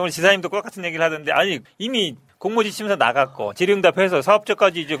얘기하는데 오늘 지사님도 똑같은 얘기를 하던데 아니 이미 공모지침서 나갔고 질의응답해서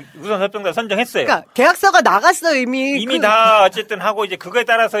사업자까지 이제 우선 협정자 선정했어요. 그러니까 계약서가 나갔어 이미 다 어쨌든 하고 이제 그거에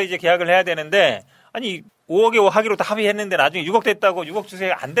따라서 이제 계약을 해야 되는데 아니 5억에 하기로 다 합의했는데 나중에 6억 됐다고 6억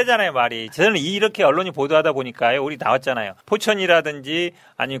주세요 안 되잖아요 말이. 저는 이렇게 언론이 보도하다 보니까요 우리 나왔잖아요. 포천이라든지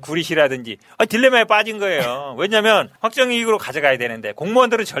아니면 구리시라든지 딜레마에 빠진 거예요. 왜냐하면 확정이익으로 가져가야 되는데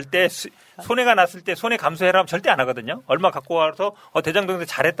공무원들은 절대 손해가 났을 때 손해 감수해라 하면 절대 안 하거든요. 얼마 갖고 와서 대장동에서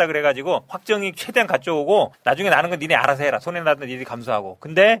잘했다 그래가지고 확정이익 최대한 가져오고 나중에 나는 건 니네 알아서 해라. 손해 나든 니네 감수하고.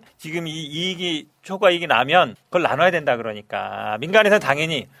 근데 지금 이 이익이 초과 이익이 나면 그걸 나눠야 된다 그러니까 민간에서는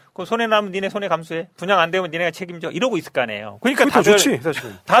당연히 그 손해 나면 니네 손해 감수해. 분양 안 되면 니네가 책임져. 이러고 있을 거 아니에요. 그러니까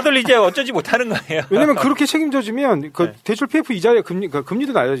다들 이제 어쩌지 못하는 거예요. 왜냐면 그렇게 책임져주면 그 대출 PF 이자의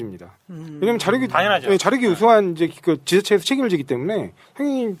금리도 낮아집니다. 왜냐면 당연하죠. 자력이 우수한 이제 그 지자체에서 책임을 지기 때문에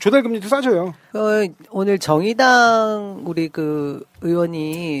당연히 조달 금리도 싸져요. 오늘 정의당 우리 그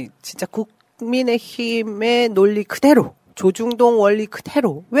의원이 진짜 국민의힘의 논리 그대로. 조중동 원리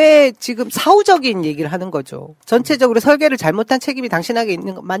그대로 왜 지금 사후적인 얘기를 하는 거죠. 전체적으로 설계를 잘못한 책임이 당신에게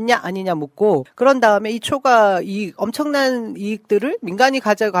있는 거 맞냐 아니냐 묻고 그런 다음에 이 초과 이익 엄청난 이익들을 민간이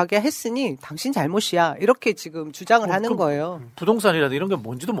가져가게 했으니 당신 잘못이야 이렇게 지금 주장을 하는 거예요. 부동산이라도 이런 게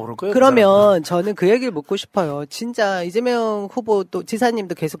뭔지도 모를 거예요. 그러면 저는 그 얘기를 묻고 싶어요. 진짜 이재명 후보 또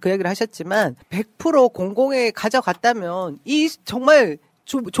지사님도 계속 그 얘기를 하셨지만 100% 공공에 가져갔다면 이 정말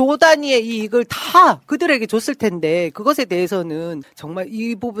조 단위의 이익을 다 그들에게 줬을 텐데 그것에 대해서는 정말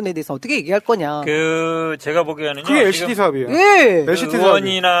이 부분에 대해서 어떻게 얘기할 거냐. 제가 보기에는요. 그게 LCT 사업이에요. 예. LCT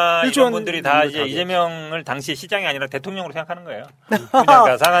의원이나 이런 분들이 다 이제 이재명을 당시 시장이 아니라 대통령으로 생각하는 거예요.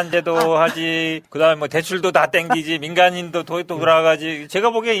 그러니까 상한제도 하지, 그다음에 뭐 대출도 다 땡기지, 민간인도 도입도 돌아가지. 제가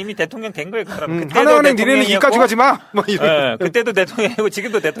보기에 이미 대통령 된 거예요. 하나은행 니네는 이까지 가지 마. 뭐 이런. 그때도 대통령이고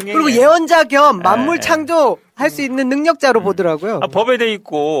지금도 대통령이에요. 그리고 예언자 겸 만물 창조. 할 수 있는 능력자로 보더라고요. 법에 돼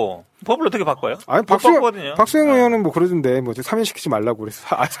있고 법을 어떻게 바꿔요? 아니 박수영 의원은 뭐 그러던데 뭐 사면시키지 말라고 그래서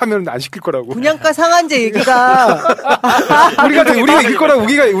사면은 안 시킬 거라고. 분양가 상한제 얘기가 우리가 이길 거라고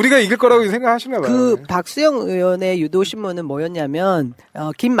우리가 이길 거라고 생각하시나 봐요. 그 박수영 의원의 유도 신문은 뭐였냐면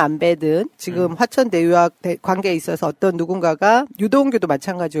김만배든 지금 화천 대유학 관계에 있어서 어떤 누군가가 유동규도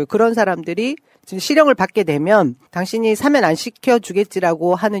마찬가지고 그런 사람들이 지금 실형을 받게 되면 당신이 사면 안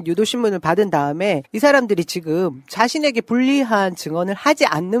시켜주겠지라고 하는 유도신문을 받은 다음에 이 사람들이 지금 자신에게 불리한 증언을 하지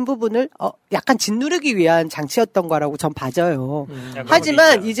않는 부분을 약간 짓누르기 위한 장치였던 거라고 전 봐져요.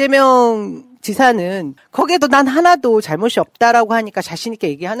 하지만 이재명 지사는 거기에도 난 하나도 잘못이 없다라고 하니까 자신 있게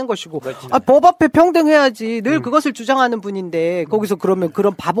얘기하는 것이고 법 앞에 평등해야지 늘 그것을 주장하는 분인데 거기서 그러면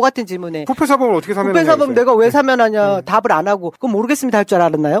그런 바보 같은 질문에 부패사범을 어떻게 사면하냐 부패사범 내가 왜 사면하냐 답을 안 하고 그건 모르겠습니다 할 줄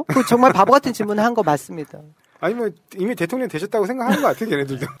알았나요? 그 정말 바보 같은 질문을 한 거 맞습니다. 아니 뭐 이미 대통령 되셨다고 생각하는 것 같아요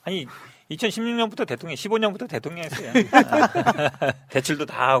걔네들도. 아니 2016년부터 대통령, 15년부터 대통령이었어요. 대출도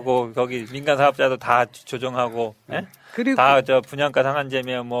다 하고 거기 민간 사업자도 다 조정하고, 그리고 다 분양가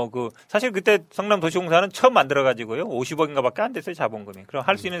상한제면 사실 그때 성남도시공사는 처음 만들어가지고요 50억인가밖에 안 됐어요 자본금이. 그럼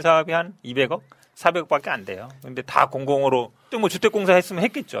할 수 있는 사업이 한 200억, 400억밖에 안 돼요. 근데 다 공공으로 또 뭐 주택공사 했으면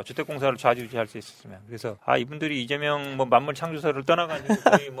했겠죠. 주택공사를 좌지우지할 수 있었으면. 그래서 이분들이 이재명 만물 창조설을 떠나가지고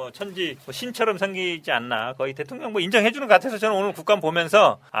거의 신처럼 생기지 않나. 거의 대통령 인정해주는 것 같아서 저는 오늘 국감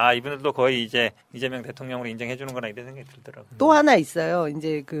보면서 이분들도 거의 이제 이재명 대통령으로 인정해 주는 거나 이런 생각이 들더라고요. 또 하나 있어요.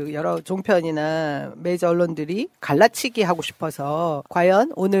 이제 그 여러 종편이나 메이저 언론들이 갈라치기 하고 싶어서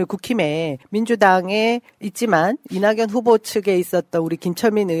과연 오늘 국힘에 민주당에 있지만 이낙연 후보 측에 있었던 우리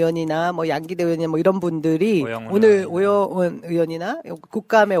김철민 의원이나 뭐 양기대 의원이나 뭐 이런 분들이 오늘 오영훈 의원이나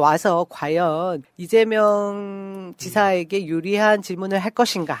국감에 와서 과연 이재명 지사에게 유리한 질문을 할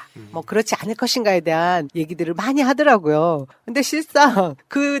것인가, 뭐 그렇지 않을 것인가에 대한 얘기들을 많이 하더라고요. 근데 실상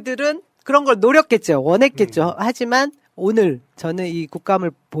그들은 그런 걸 노렸겠죠. 원했겠죠. 하지만 오늘 저는 이 국감을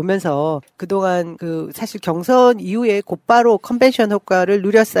보면서 그동안 그 사실 경선 이후에 곧바로 컨벤션 효과를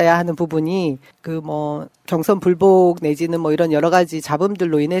누렸어야 하는 부분이 그 뭐 경선 불복 내지는 뭐 이런 여러 가지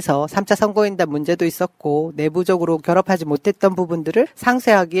잡음들로 인해서 3차 선거인단 문제도 있었고 내부적으로 결합하지 못했던 부분들을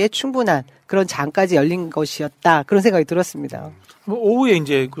상쇄하기에 충분한 그런 장까지 열린 것이었다. 그런 생각이 들었습니다. 뭐 오후에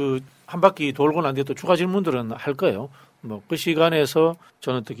이제 그 한 바퀴 돌고 난 뒤에 또 추가 질문들은 할 거예요. 뭐 그 시간에서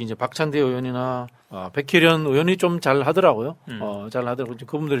저는 특히 이제 박찬대 의원이나 백혜련 의원이 좀 잘 하더라고요. 잘 하더라고요.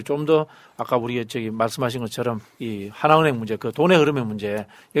 그분들이 좀 더 아까 우리 말씀하신 것처럼 이 하나은행 문제, 그 돈의 흐름의 문제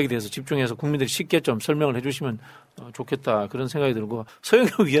여기 대해서 집중해서 국민들이 쉽게 좀 설명을 해주시면 좋겠다 그런 생각이 들고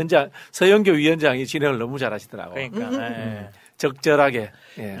서영교 위원장이 진행을 너무 잘하시더라고요. 그러니까. 적절하게.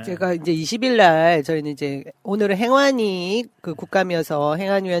 예. 제가 이제 20일 날 저희는 이제 오늘은 행안위 그 국감이어서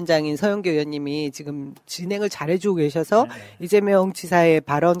행안위원장인 서영교 의원님이 지금 진행을 잘해주고 계셔서 이재명 지사의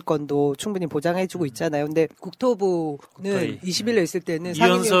발언권도 충분히 보장해주고 있잖아요. 근데 국토부는 20일에 있을 때는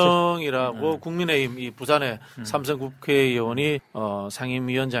이현성이라고 국민의힘 이 부산의 삼선 국회의원이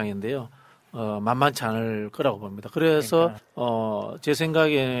상임위원장인데요. 만만치 않을 거라고 봅니다. 그래서 제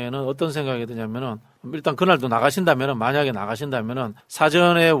생각에는 어떤 생각이 드냐면은 일단 그날도 만약에 나가신다면은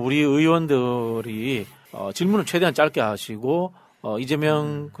사전에 우리 의원들이 질문을 최대한 짧게 하시고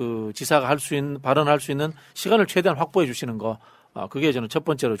이재명 그 지사가 발언할 수 있는 시간을 최대한 확보해 주시는 거 그게 저는 첫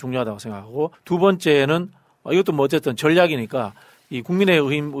번째로 중요하다고 생각하고 두 번째는 이것도 뭐 어쨌든 전략이니까 이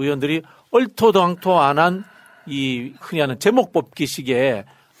국민의힘 의원들이 얼토당토 안 한 이 흔히 하는 제목 뽑기식의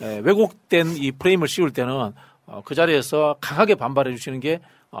왜곡된 이 프레임을 씌울 때는 그 자리에서 강하게 반발해 주시는 게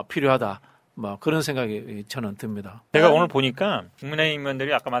필요하다. 뭐 그런 생각이 저는 듭니다. 제가 오늘 보니까 국민의힘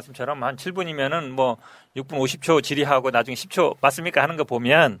의원들이 아까 말씀처럼 한 7분이면은 뭐 6분 50초 질의하고 나중에 10초 맞습니까 하는 거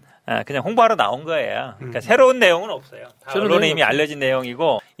보면 그냥 홍보하러 나온 거예요. 그러니까 새로운 내용은 없어요. 다 언론에 이미 알려진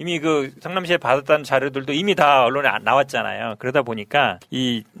내용이고 이미 그 성남시에 받았다는 자료들도 이미 다 언론에 나왔잖아요. 그러다 보니까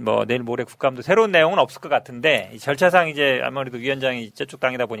이 뭐 내일 모레 국감도 새로운 내용은 없을 것 같은데 이 절차상 이제 아무래도 위원장이 저쪽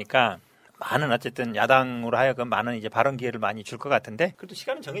당이다 보니까 많은 어쨌든 야당으로 하여금 많은 이제 발언 기회를 많이 줄 것 같은데 그래도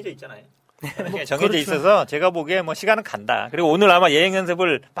시간은 정해져 있잖아요. 정해져 그렇죠. 있어서 제가 보기에 뭐 시간은 간다. 그리고 오늘 아마 예행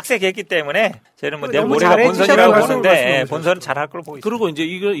연습을 빡세게 했기 때문에 저희는 뭐 내일 모레가 본선이라고 보는데 본선은 잘할 걸로 보고 있습니다. 그리고 이제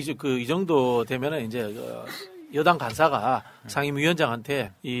이 정도 되면은 이제 여당 간사가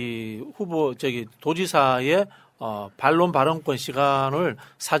상임위원장한테 이 후보 도지사의 반론 발언권 시간을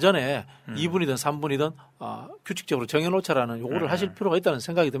사전에 2분이든 3분이든 규칙적으로 정해놓자라는 요구를 하실 필요가 있다는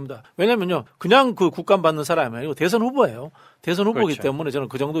생각이 듭니다. 왜냐면요, 그냥 그 국감 받는 사람이 아니고 대선 후보예요. 대선 후보이기 그렇죠. 때문에 저는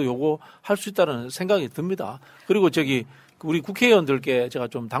그 정도 요구할 수 있다는 생각이 듭니다. 그리고 우리 국회의원들께 제가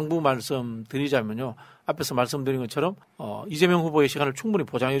좀 당부 말씀 드리자면요. 앞에서 말씀드린 것처럼 이재명 후보의 시간을 충분히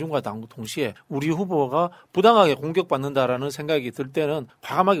보장해 준 것과 동시에 우리 후보가 부당하게 공격받는다라는 생각이 들 때는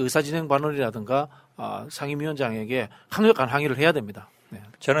과감하게 의사진행 반론이라든가 상임위원장에게 강력한 항의를 해야 됩니다. 네.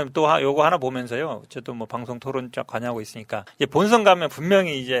 저는 또 요거 하나 보면서요. 저도 뭐 방송 토론 쫙 관여하고 있으니까 이제 본선 가면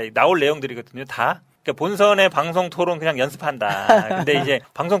분명히 이제 나올 내용들이거든요. 다. 그러니까 본선의 방송 토론 그냥 연습한다. 근데 이제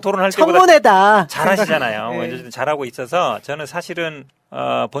방송 토론할 때보다 청문회다. 잘하시잖아요. 네. 어쨌든 잘하고 있어서 저는 사실은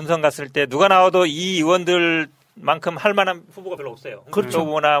본선 갔을 때 누가 나와도 이 의원들만큼 할 만한 후보가 별로 없어요. 그렇죠.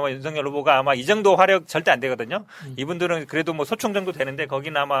 후보나 뭐 윤석열 후보가 아마 이 정도 화력 절대 안 되거든요. 이분들은 그래도 뭐 소총 정도 되는데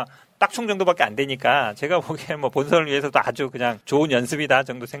거기는 아마 딱총 정도밖에 안 되니까 제가 보기에 뭐 본선을 위해서도 아주 그냥 좋은 연습이다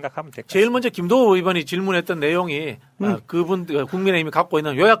정도 생각하면 될 것 같아요. 제일 먼저 김도호 의원이 질문했던 내용이 그분 국민의힘이 갖고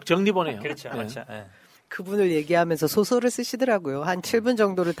있는 요약 정리본이에요. 그렇죠. 네. 맞죠. 네. 그분을 얘기하면서 소설을 쓰시더라고요. 한 7분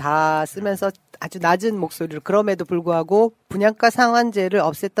정도를 다 쓰면서 아주 낮은 목소리로 그럼에도 불구하고 분양가 상한제를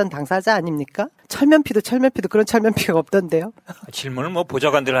없앴던 당사자 아닙니까? 철면피도 그런 철면피가 없던데요. 질문을 뭐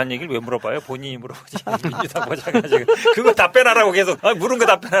보좌관들 한 얘기를 왜 물어봐요? 본인이 물어보지. 민주당 보좌관 지금 그거 답변하라고 계속 물은 거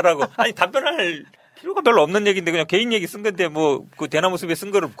답변하라고. 아니 답변할 필요가 별로 없는 얘기인데 그냥 개인 얘기 쓴 건데 뭐 그 대나무 숲에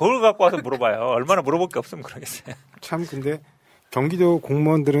쓴 거를 그걸 갖고 와서 물어봐요. 얼마나 물어볼 게 없으면 그러겠어요. 참 근데 경기도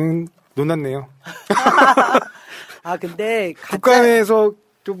공무원들은 놀랐네요. 근데 국감에서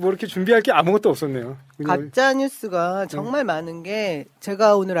또 뭐 이렇게 준비할 게 아무것도 없었네요. 가짜 뉴스가 정말 많은 게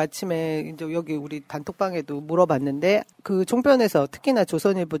제가 오늘 아침에 이제 여기 우리 단톡방에도 물어봤는데 그 종편에서 특히나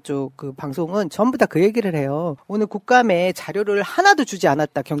조선일보 쪽 그 방송은 전부 다 그 얘기를 해요. 오늘 국감에 자료를 하나도 주지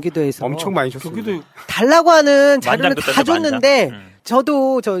않았다. 경기도에서 엄청 많이 줬습니다. 경기도 달라고 하는 자료를 다 줬는데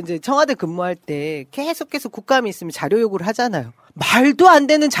저도 저 이제 청와대 근무할 때 계속해서 국감이 있으면 자료 요구를 하잖아요. 말도 안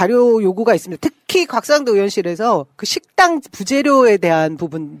되는 자료 요구가 있습니다. 특히 곽상도 의원실에서 그 식당 부재료에 대한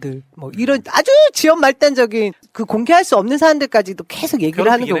부분들 뭐 이런 아주 지연 말단적인 그 공개할 수 없는 사안들까지도 계속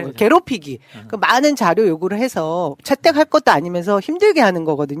얘기를 하는 거고 괴롭히기. 그 많은 자료 요구를 해서 채택할 것도 아니면서 힘들게 하는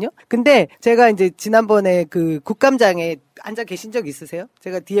거거든요. 근데 제가 이제 지난번에 그 국감장에 앉아 계신 적 있으세요?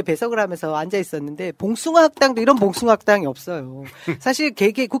 제가 뒤에 배석을 하면서 앉아 있었는데 봉숭아 학당도 이런 봉숭아 학당이 없어요. 사실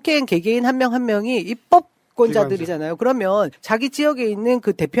국회의원 개개인 한 명 한 명이 입법권자들이잖아요. 그러면 자기 지역에 있는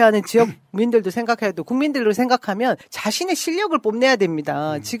그 대표하는 지역민들도 생각해도 국민들로 생각하면 자신의 실력을 뽐내야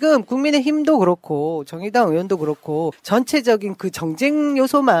됩니다. 지금 국민의힘도 그렇고 정의당 의원도 그렇고 전체적인 그 정쟁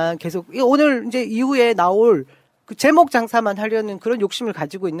요소만 계속 오늘 이제 이후에 나올 그 제목 장사만 하려는 그런 욕심을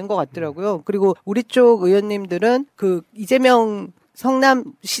가지고 있는 것 같더라고요. 그리고 우리 쪽 의원님들은 그 이재명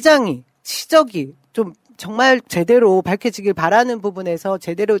성남시장이 시적이 좀 정말 제대로 밝혀지길 바라는 부분에서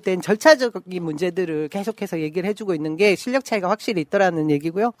제대로 된 절차적인 문제들을 계속해서 얘기를 해주고 있는 게 실력 차이가 확실히 있더라는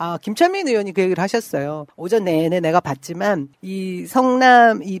얘기고요. 김천민 의원이 그 얘기를 하셨어요. 오전 내내 내가 봤지만 이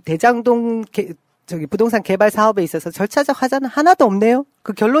성남 이 대장동 부동산 개발 사업에 있어서 절차적 하자는 하나도 없네요.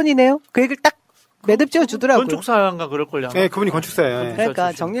 그 결론이네요. 그 얘기를 딱 매듭 지어주더라고요. 건축사인가 그럴걸요. 네, 그분이 건축사예요.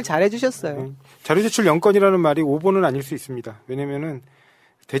 그러니까 정리를 잘 해주셨어요. 자료 제출 영건이라는 말이 오보는 아닐 수 있습니다. 왜냐면은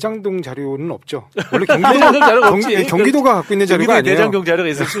대장동 자료는 없죠. 원래 경기도가 갖고 있는 자료가 아니에요. 대장동 자료가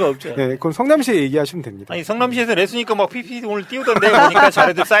있을 수가 없죠. 네, 그건 성남시에 얘기하시면 됩니다. 아니 성남시에서 냈으니까 막 PPT 오늘 띄우던데 보니까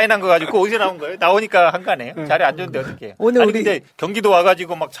자료들 사인한 거 가지고 어디서 나온 거예요? 나오니까 한 거 아니에요? 자료 안 줬는데 어떻게? 오늘 아니 근데 경기도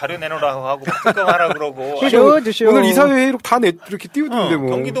와가지고 막 자료 내놓으라고 하고 특검하라 그러고. 오늘 이사회 회의록 다 이렇게 띄우던데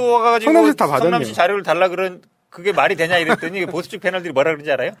뭐. 경기도 와가지고 성남시 다 받았네요. 성남시 자료를 달라 그런. 그게 말이 되냐 이랬더니 보수 쪽 패널들이 뭐라 그러는지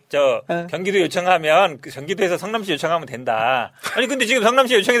알아요? 경기도 요청하면 그 경기도에서 성남시 요청하면 된다. 아니 근데 지금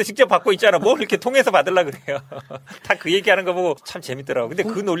성남시 요청해서 직접 받고 있잖아. 뭘 이렇게 통해서 받으려 그래요. 다 그 얘기하는 거 보고 참 재밌더라고. 근데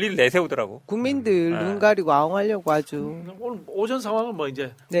그 논리를 내세우더라고. 국민들 눈 가리고 아웅하려고 아주. 오늘 오전 상황은 뭐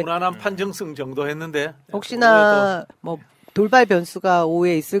이제 무난한 판정승 정도 했는데 혹시나 뭐 돌발 변수가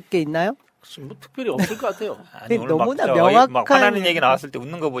오후에 있을 게 있나요? 뭐 특별히 없을 것 같아요. 아니, 오늘 너무나 명확한 막 화나는 얘기 나왔을 때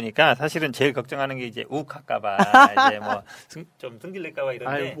웃는 거 보니까 사실은 제일 걱정하는 게 이제 욱 할까봐 이제 뭐 좀 승질낼까봐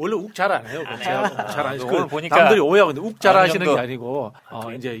이런데. 아니, 원래 욱 잘 안 해요. 잘 안 해요. 오늘 보니까 남들이 오해하고 욱 잘 하시는 게 아니고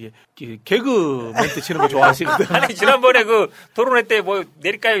이제 개그 멘트 치는 거 좋아하시거든요. 아니 지난번에 그 토론회 때 뭐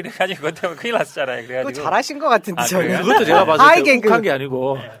내릴까요 이래가지고 그것 때문에 큰일 났잖아요. 그래가지고 그거 잘하신 것 같은데 저는. 그것도 제가 봤을 때 욱한 게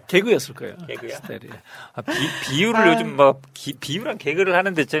아니고 개그였을 거예요. 개그야. 비유를 요즘 뭐 비유랑 개그를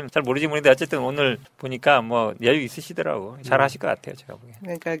하는데 잘 모르지 모르는데 어쨌든 오늘 보니까 뭐 여유 있으시더라고. 잘 하실 것 같아요, 제가 보기엔.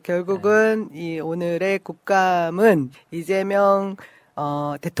 그러니까 결국은 이 오늘의 국감은 이재명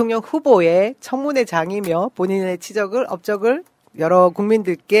대통령 후보의 청문회 장이며 본인의 치적을 업적을 여러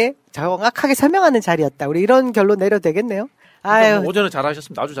국민들께 정확하게 설명하는 자리였다. 우리 이런 결론 내려도 되겠네요. 아유, 오전에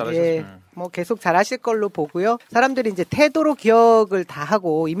잘하셨습니다. 아주 잘하셨습니다. 예, 뭐 계속 잘하실 걸로 보고요. 사람들이 이제 태도로 기억을 다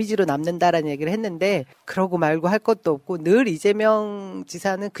하고 이미지로 남는다라는 얘기를 했는데 그러고 말고 할 것도 없고 늘 이재명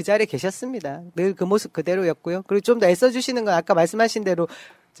지사는 그 자리에 계셨습니다. 늘 그 모습 그대로였고요. 그리고 좀 더 애써주시는 건 아까 말씀하신 대로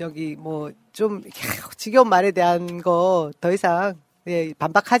뭐 좀 지겨운 말에 대한 거 더 이상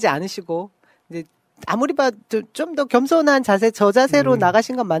반박하지 않으시고 이제 아무리 봐도 좀 더 겸손한 자세, 저 자세로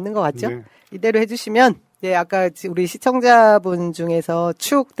나가신 건 맞는 것 같죠? 네. 이대로 해주시면, 아까 우리 시청자분 중에서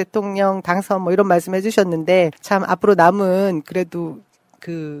추 대통령 당선 뭐 이런 말씀 해주셨는데, 참 앞으로 남은 그래도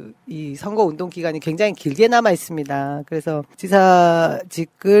이 선거 운동 기간이 굉장히 길게 남아 있습니다. 그래서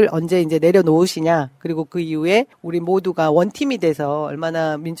지사직을 언제 이제 내려놓으시냐, 그리고 그 이후에 우리 모두가 원팀이 돼서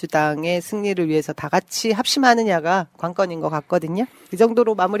얼마나 민주당의 승리를 위해서 다 같이 합심하느냐가 관건인 것 같거든요. 이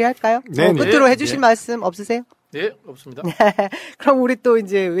정도로 마무리할까요? 네, 끝으로 해주실 말씀 없으세요? 네, 없습니다. 그럼 우리 또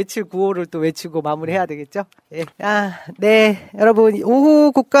이제 외칠 구호를 또 외치고 마무리해야 되겠죠? 네. 여러분,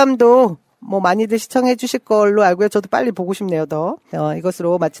 오후 국감도 뭐 많이들 시청해 주실 걸로 알고요. 저도 빨리 보고 싶네요, 더.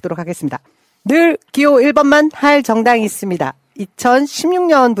 이것으로 마치도록 하겠습니다. 늘 기호 1번만 할 정당이 있습니다.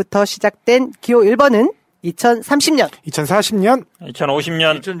 2016년부터 시작된 기호 1번은 2030년, 2040년,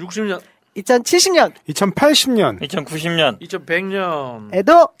 2050년, 2060년, 2070년, 2080년, 2090년,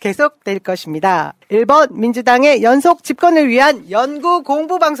 2100년에도 계속될 것입니다. 1번 민주당의 연속 집권을 위한 연구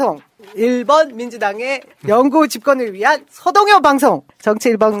공부 방송, 1번 민주당의 연구 집권을 위한 서동요 방송, 정치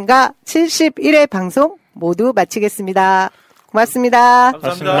 1번과 71회 방송 모두 마치겠습니다. 고맙습니다.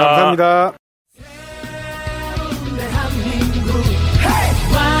 감사합니다.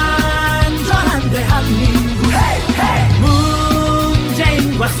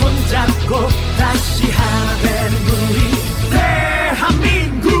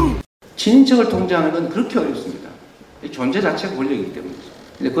 친인척을 통제하는 건 그렇게 어렵습니다. 존재 자체가 권력이기 때문이죠.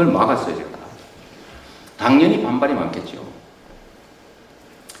 근데 그걸 막았어요, 제가. 당연히 반발이 많겠죠.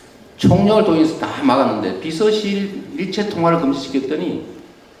 총력을 통해서 다 막았는데 비서실 일체 통화를 금지시켰더니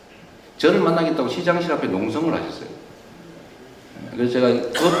저를 만나겠다고 시장실 앞에 농성을 하셨어요. 그래서 제가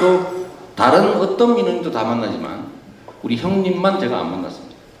그것도 다른 어떤 민원인도 다 만나지만 우리 형님만 제가 안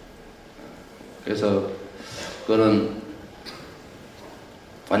만났습니다. 그래서 그거는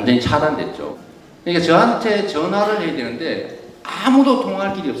완전히 차단됐죠. 그러니까 저한테 전화를 해야 되는데 아무도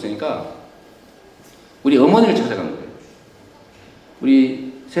통화할 길이 없으니까 우리 어머니를 찾아간 거예요.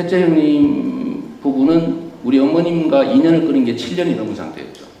 우리 셋째 형님 부부는 우리 어머님과 인연을 끊은 게 7년이 넘은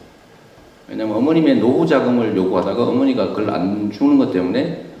상태였죠. 왜냐하면 어머님의 노후 자금을 요구하다가 어머니가 그걸 안 주는 것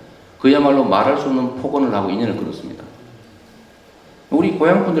때문에 그야말로 말할 수 없는 폭언을 하고 인연을 끊었습니다. 우리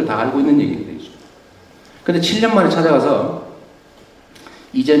고향 분들 다 알고 있는 얘기들이죠. 근데 7년 만에 찾아가서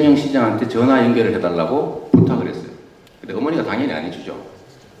이재명 시장한테 전화 연결을 해달라고 부탁을 했어요. 근데 어머니가 당연히 안 해주죠.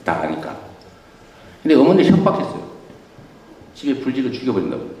 다 아니까. 근데 어머니를 협박했어요. 집에 불지를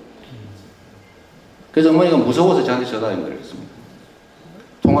죽여버린다고. 그래서 어머니가 무서워서 저한테 전화 연결을 했습니다.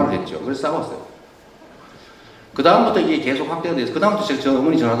 통화를 했죠. 그래서 싸웠어요. 그 다음부터 이게 계속 확대가 돼서 그 다음부터 저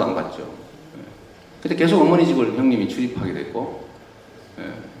어머니 전화도 안 받죠. 근데 계속 어머니 집을 형님이 출입하게 됐고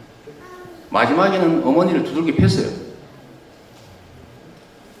마지막에는 어머니를 두들겨 팼어요.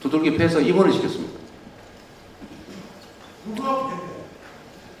 두들겨 패서 입원을 시켰습니다.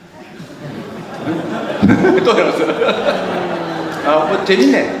 또 해놨어. 뭐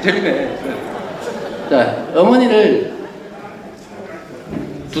재밌네. 자, 어머니를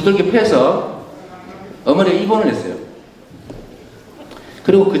두들겨 패서 어머니가 입원을 했어요.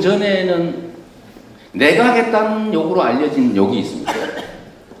 그리고 그 전에는 내가 하겠다는 욕으로 알려진 욕이 있습니다.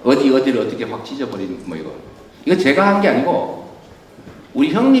 어디를 어떻게 확 찢어버린 뭐 이거. 이거 제가 한 게 아니고 우리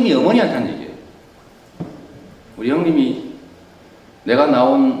형님이 어머니한테 한 얘기예요. 우리 형님이 내가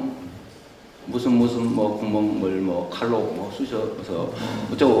나온 무슨 뭐 구멍을 뭐 칼로 뭐 쑤셔서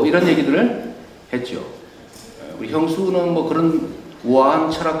어쩌고 이런 얘기들을 했죠. 우리 형수는 뭐 그런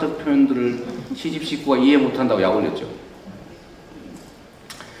우아한 철학적 표현들을 시집 식구가 이해 못한다고 약 올렸죠.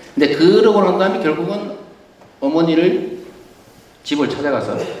 근데 그러고 난 다음에 결국은 어머니를 집을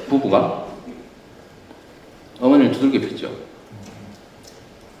찾아가서 부부가 어머니를 두들겨 팼죠.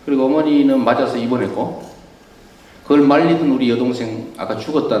 그리고 어머니는 맞아서 입원했고 그걸 말리던 우리 여동생 아까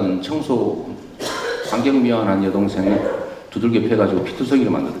죽었다는 청소 환경미화한 여동생을 두들겨 패가지고 피투성이로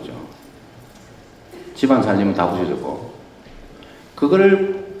만들었죠. 집안 살림은 다 부셔졌고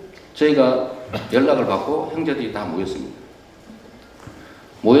그거를 저희가 연락을 받고 형제들이 다 모였습니다.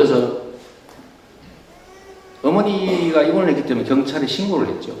 모여서 어머니가 입원을 했기 때문에 경찰에 신고를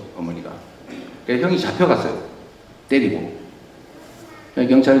했죠. 어머니가. 그래서 형이 잡혀갔어요. 때리고.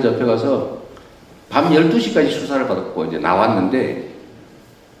 경찰에 잡혀가서 밤 12시까지 수사를 받았고 이제 나왔는데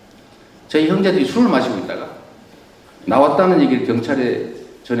저희 형제들이 술을 마시고 있다가 나왔다는 얘기를 경찰에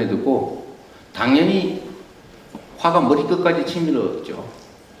전해 듣고 당연히 화가 머리끝까지 치밀었죠.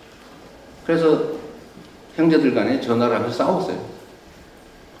 그래서 형제들 간에 전화를 하면서 싸웠어요.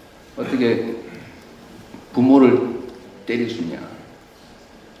 어떻게 부모를 때릴 수 있냐.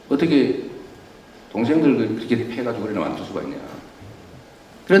 어떻게 동생들 그렇게 패가지고 그래 만들 수가 있냐.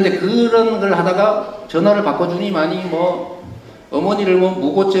 그런데 그런 걸 하다가 전화를 바꿔주니만이 뭐 어머니를 뭐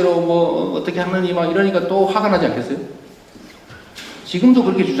무고죄로 뭐 어떻게 하느니 막 이러니까 또 화가 나지 않겠어요? 지금도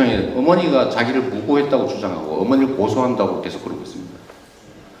그렇게 주장해요. 어머니가 자기를 무고했다고 주장하고 어머니를 고소한다고 계속 그러고 있습니다.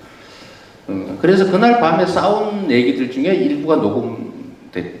 그래서 그날 밤에 싸운 얘기들 중에 일부가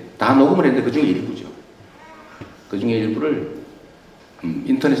다 녹음을 했는데 그 중에 일부죠. 그 중에 일부를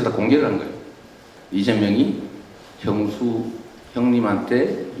인터넷에다 공개를 한 거예요. 이재명이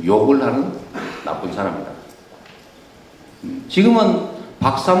형님한테 욕을 하는 나쁜 사람이다. 지금은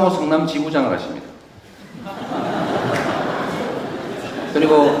박사모 성남 지부장을 하십니다.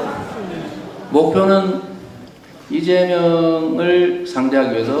 그리고 목표는 이재명을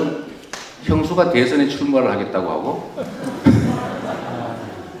상대하기 위해서 형수가 대선에 출마를 하겠다고 하고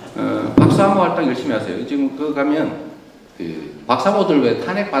박사모 활동 열심히 하세요. 지금 그거 가면 그 박사모들 왜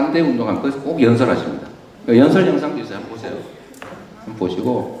탄핵 반대 운동하면 거기서 꼭 연설하십니다. 연설 영상도 있어요. 한번 보세요. 한번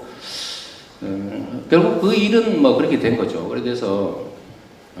보시고 결국 그 일은 뭐 그렇게 된 거죠. 그래서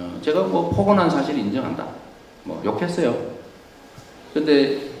제가 뭐 폭언한 사실을 인정한다. 뭐 욕했어요.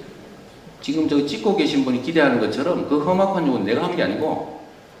 근데 지금 저기 찍고 계신 분이 기대하는 것처럼 그 험악한 욕은 내가 한 게 아니고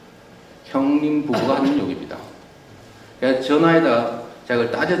형님 부부가 하는 욕입니다. 그래서 전화에다 제가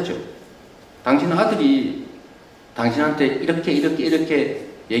그걸 따졌죠. 당신 아들이 당신한테 이렇게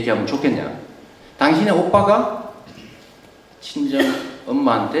얘기하면 좋겠냐. 당신의 오빠가 친정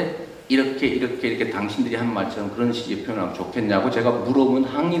엄마한테 이렇게 당신들이 한 말처럼 그런 식의 표현하면 좋겠냐고 제가 물어보면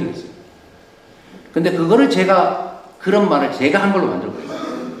항의를 했어요. 근데 그거를 그런 말을 제가 한 걸로 만들었거든요.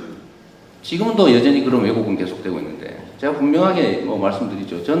 지금은 또 여전히 그런 왜곡은 계속되고 있는데, 제가 분명하게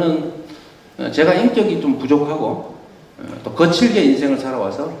말씀드리죠. 저는 제가 인격이 좀 부족하고 또 거칠게 인생을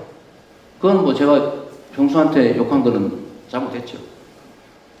살아와서, 그건 제가 병수한테 욕한 거는 잘못했죠.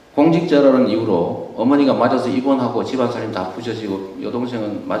 공직자라는 이유로 어머니가 맞아서 입원하고 집안 살림 다 부셔지고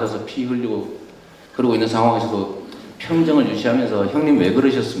여동생은 맞아서 피 흘리고 그러고 있는 상황에서도 평정을 유지하면서 형님 왜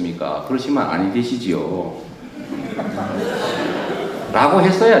그러셨습니까? 그러시면 아니 되시지요. 라고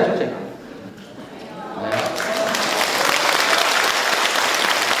했어야죠, 제가. 네.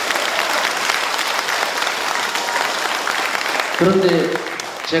 그런데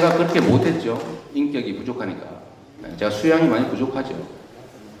제가 그렇게 못했죠. 인격이 부족하니까. 제가 수양이 많이 부족하죠.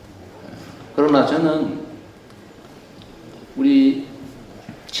 그러나 저는 우리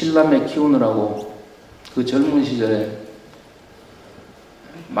 7남매 키우느라고 그 젊은 시절에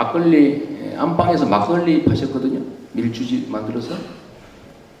막걸리, 안방에서 막걸리 파셨거든요. 밀주지 만들어서.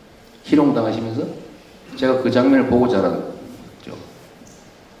 희롱당하시면서. 제가 그 장면을 보고 자랐죠.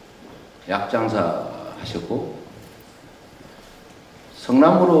 약장사 하셨고,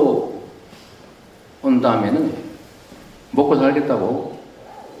 성남으로 온 다음에는 먹고 살겠다고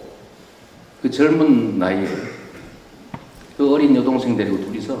그 젊은 나이에 그 어린 여동생 데리고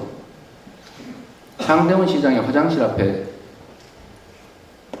둘이서 상대원 시장의 화장실 앞에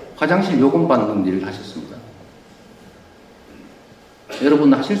화장실 요금 받는 일을 하셨습니다.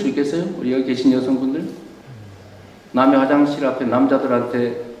 여러분 하실 수 있겠어요? 우리 여기 계신 여성분들? 남의 화장실 앞에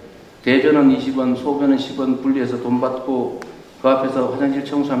남자들한테 대변은 20원, 소변은 10원 분리해서 돈 받고 그 앞에서 화장실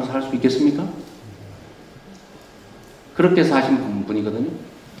청소하면서 할 수 있겠습니까? 그렇게 사신 분이거든요.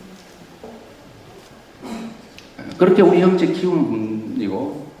 그렇게 우리 형제 키운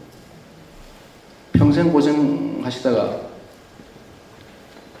분이고 평생 고생하시다가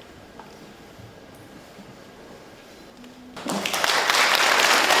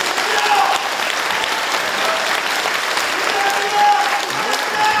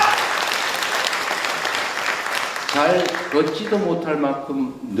잘 걷지도 못할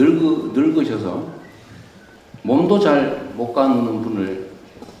만큼 늙으셔서 몸도 잘 못 가는 분을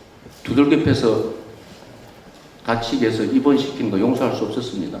두들겨 패서 다치게 해서 입원시키는 거 용서할 수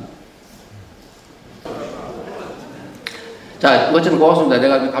없었습니다. 자, 어쨌든 고맙습니다.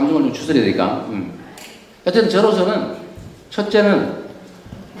 내가 감정을 좀 추스려야 되니까. 어쨌든 저로서는 첫째는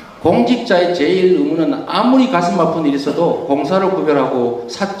공직자의 제일 의무는 아무리 가슴 아픈 일이 있어도 공사를 구별하고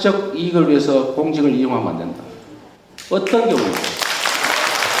사적 이익을 위해서 공직을 이용하면 안 된다. 어떤 경우에도.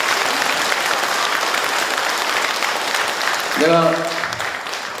 내가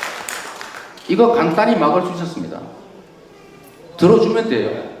이거 간단히 막을 수 있었습니다. 들어주면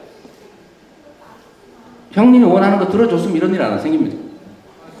돼요. 형님이 원하는 거 들어줬으면 이런 일 안 생깁니다.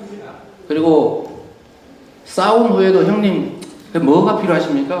 그리고 싸움 후에도 형님 뭐가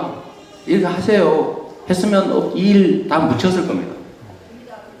필요하십니까? 이렇게 하세요. 했으면 이 일 다 묻혔을 겁니다.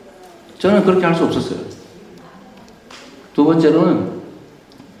 저는 그렇게 할 수 없었어요. 두 번째로는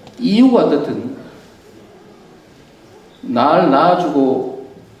이유가 어떻든 날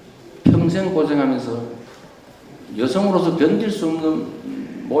낳아주고 평생 고생하면서 여성으로서 견딜 수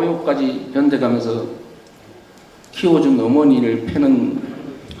없는 모욕까지 견뎌가면서 키워준 어머니를 패는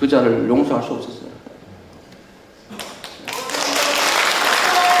그자를 용서할 수 없었어요.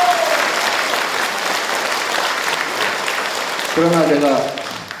 그러나 내가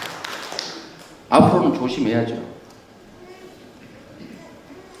앞으로는 조심해야죠.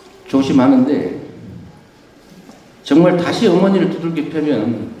 조심하는데 정말 다시 어머니를 두들겨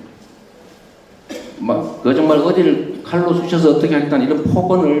패면 그 정말 어디를 칼로 쑤셔서 어떻게 하겠다는 이런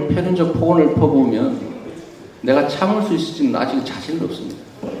폭언을, 패륜적 폭언을 퍼부으면 내가 참을 수 있을지는 아직 자신은 없습니다.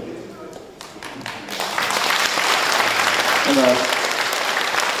 그러니까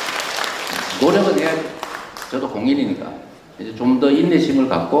노력은 해야죠. 저도 공인이니까 이제 좀 더 인내심을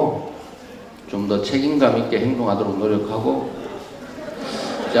갖고 좀 더 책임감 있게 행동하도록 노력하고,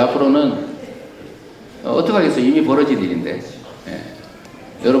 이제 앞으로는 어떻게 하겠어요? 이미 벌어진 일인데,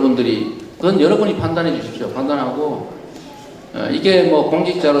 여러분들이 그건 여러분이 판단해 주십시오. 판단하고 이게 뭐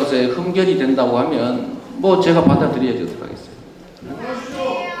공직자로서의 흠결이 된다고 하면 뭐 제가 받아들여야지 어떡하겠어요.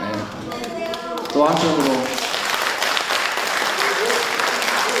 또 한편으로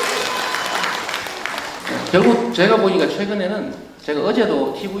결국 제가 보니까 최근에는 제가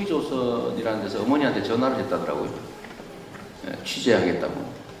어제도 TV조선이라는 데서 어머니한테 전화를 했다더라고요.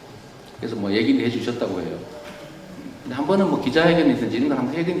 취재하겠다고. 그래서 뭐 얘기를 해주셨다고 해요. 근데 한 번은 뭐 기자회견이든지 이런 걸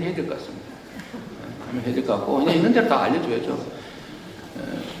한번 해야 될 것 같습니다. 하면 해야 될 것 같고, 그냥 있는 대로 다 알려줘야죠.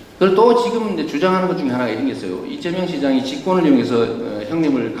 그리고 또 지금 이제 주장하는 것 중에 하나가 이런 게 있어요. 이재명 시장이 직권을 이용해서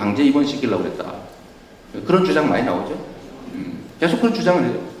형님을 강제 입원시키려고 그랬다. 그런 주장 많이 나오죠. 계속 그런 주장을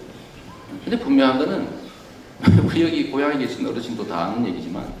해요. 근데 분명한 거는 우리 여기 고향에 계신 어르신도 다 아는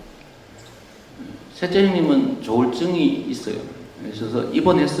얘기지만 셋째 형님은 조울증이 있어요. 그래서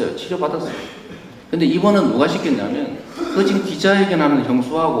입원했어요. 치료받았어요. 근데 입원은 누가 시켰냐면 그 지금 기자회견하는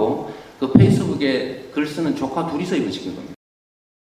형수하고 그 페이스북에 글 쓰는 조카 둘이서 입원시킨 겁니다.